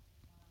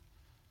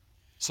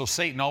 So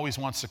Satan always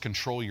wants to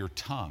control your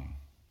tongue.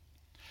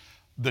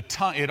 The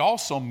tongue, it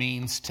also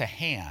means to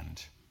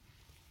hand.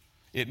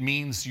 It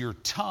means your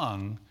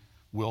tongue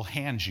will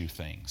hand you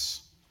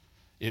things.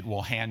 It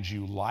will hand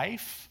you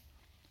life,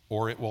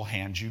 or it will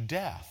hand you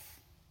death.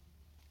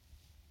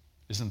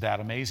 Isn't that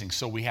amazing?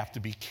 So we have to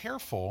be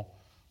careful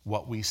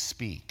what we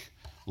speak.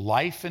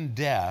 Life and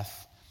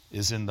death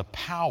is in the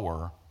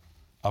power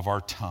of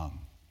our tongue.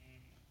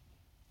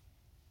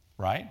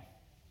 Right?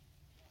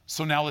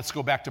 So now let's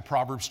go back to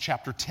Proverbs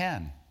chapter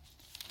 10.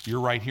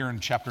 You're right here in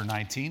chapter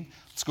 19.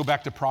 Let's go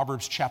back to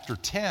Proverbs chapter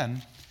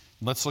 10.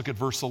 Let's look at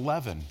verse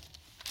 11.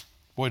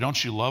 Boy,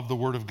 don't you love the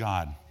Word of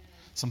God?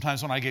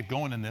 Sometimes when I get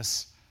going in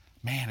this,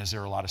 man, is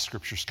there a lot of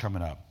scriptures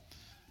coming up.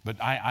 But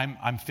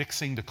I'm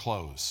fixing to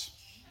close.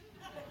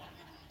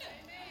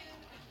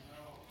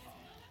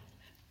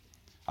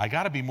 I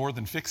got to be more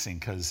than fixing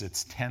because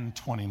it's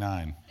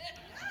 10:29.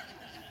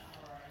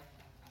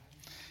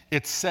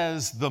 It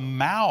says, the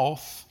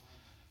mouth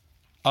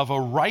of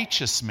a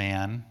righteous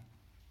man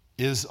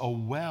is a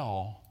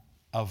well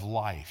of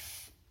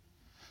life.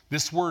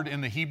 This word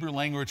in the Hebrew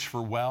language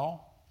for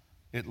well,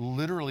 it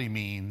literally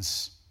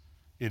means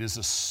it is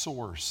a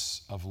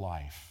source of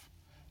life.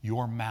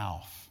 Your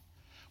mouth.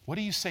 What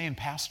are you saying,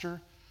 Pastor?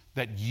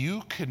 That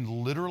you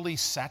can literally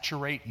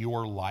saturate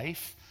your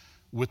life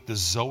with the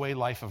Zoe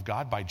life of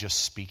God by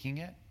just speaking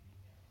it?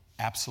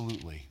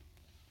 Absolutely.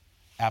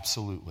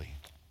 Absolutely.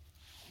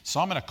 So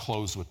I'm going to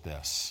close with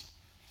this.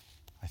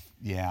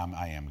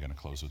 I am going to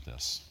close with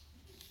this.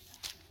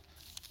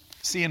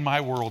 See, in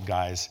my world,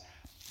 guys,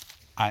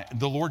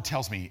 the Lord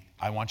tells me,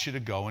 I want you to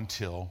go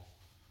until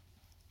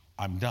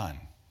I'm done.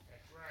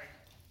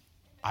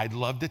 I'd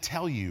love to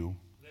tell you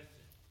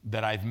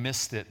that I've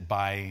missed it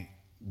by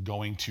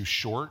going too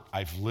short.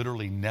 I've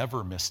literally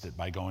never missed it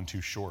by going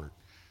too short.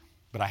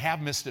 But I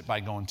have missed it by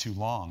going too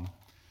long.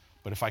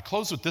 But if I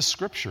close with this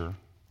scripture,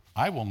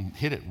 I will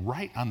hit it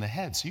right on the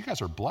head. So you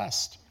guys are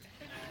blessed.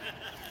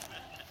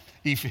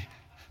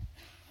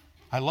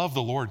 I love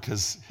the Lord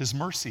because his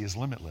mercy is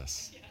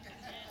limitless.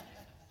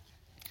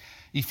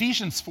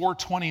 Ephesians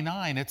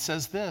 4:29, it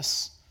says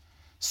this,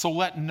 so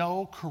let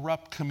no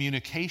corrupt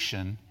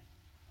communication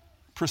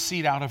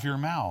proceed out of your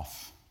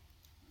mouth,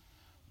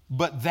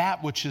 but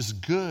that which is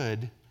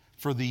good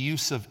for the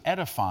use of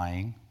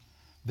edifying,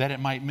 that it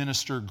might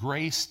minister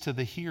grace to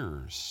the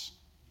hearers.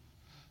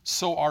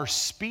 So our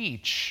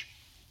speech,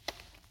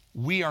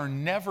 we are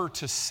never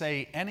to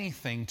say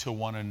anything to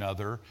one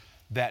another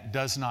that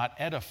does not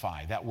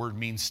edify. That word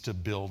means to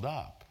build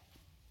up.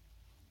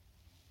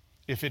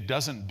 If it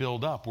doesn't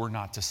build up, we're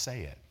not to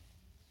say it.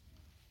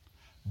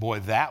 Boy,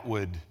 that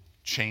would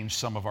change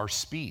some of our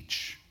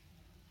speech.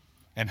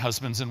 And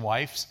husbands and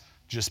wives,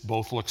 just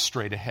both look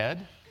straight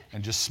ahead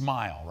and just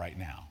smile right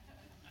now.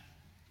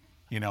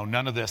 You know,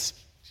 none of this,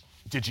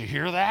 did you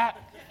hear that?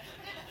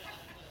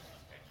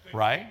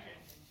 Right?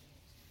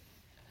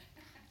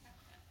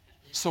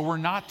 So we're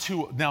not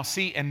to, now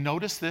see, and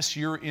notice this,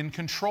 you're in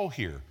control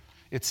here.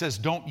 It says,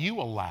 don't you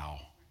allow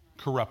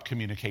corrupt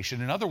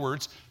communication. In other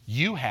words,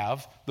 you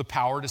have the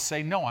power to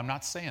say, no, I'm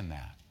not saying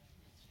that.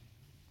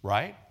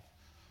 Right?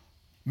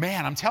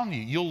 Man, I'm telling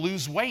you, you'll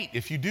lose weight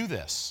if you do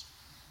this.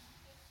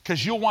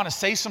 Because you'll want to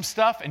say some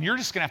stuff and you're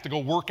just going to have to go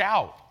work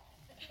out.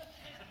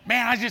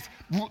 Man,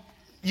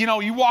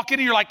 you walk in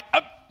and you're like,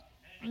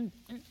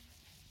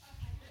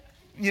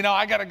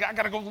 I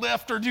gotta go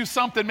lift or do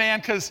something, man,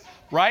 because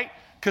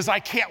I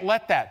can't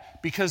let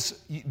that. Because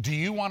do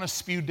you want to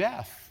spew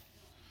death?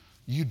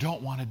 You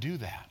don't want to do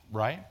that,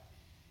 right?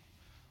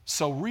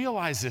 So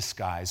realize this,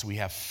 guys. We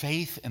have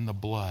faith in the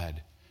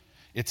blood.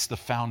 It's the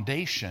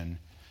foundation.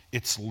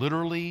 It's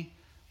literally,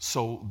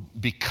 so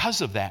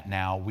because of that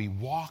now, we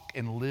walk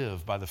and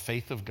live by the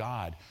faith of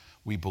God.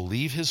 We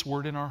believe his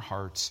word in our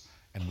hearts,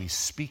 and we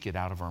speak it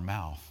out of our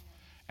mouth.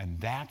 And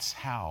that's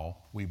how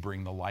we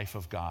bring the life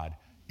of God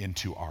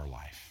into our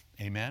life.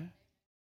 Amen?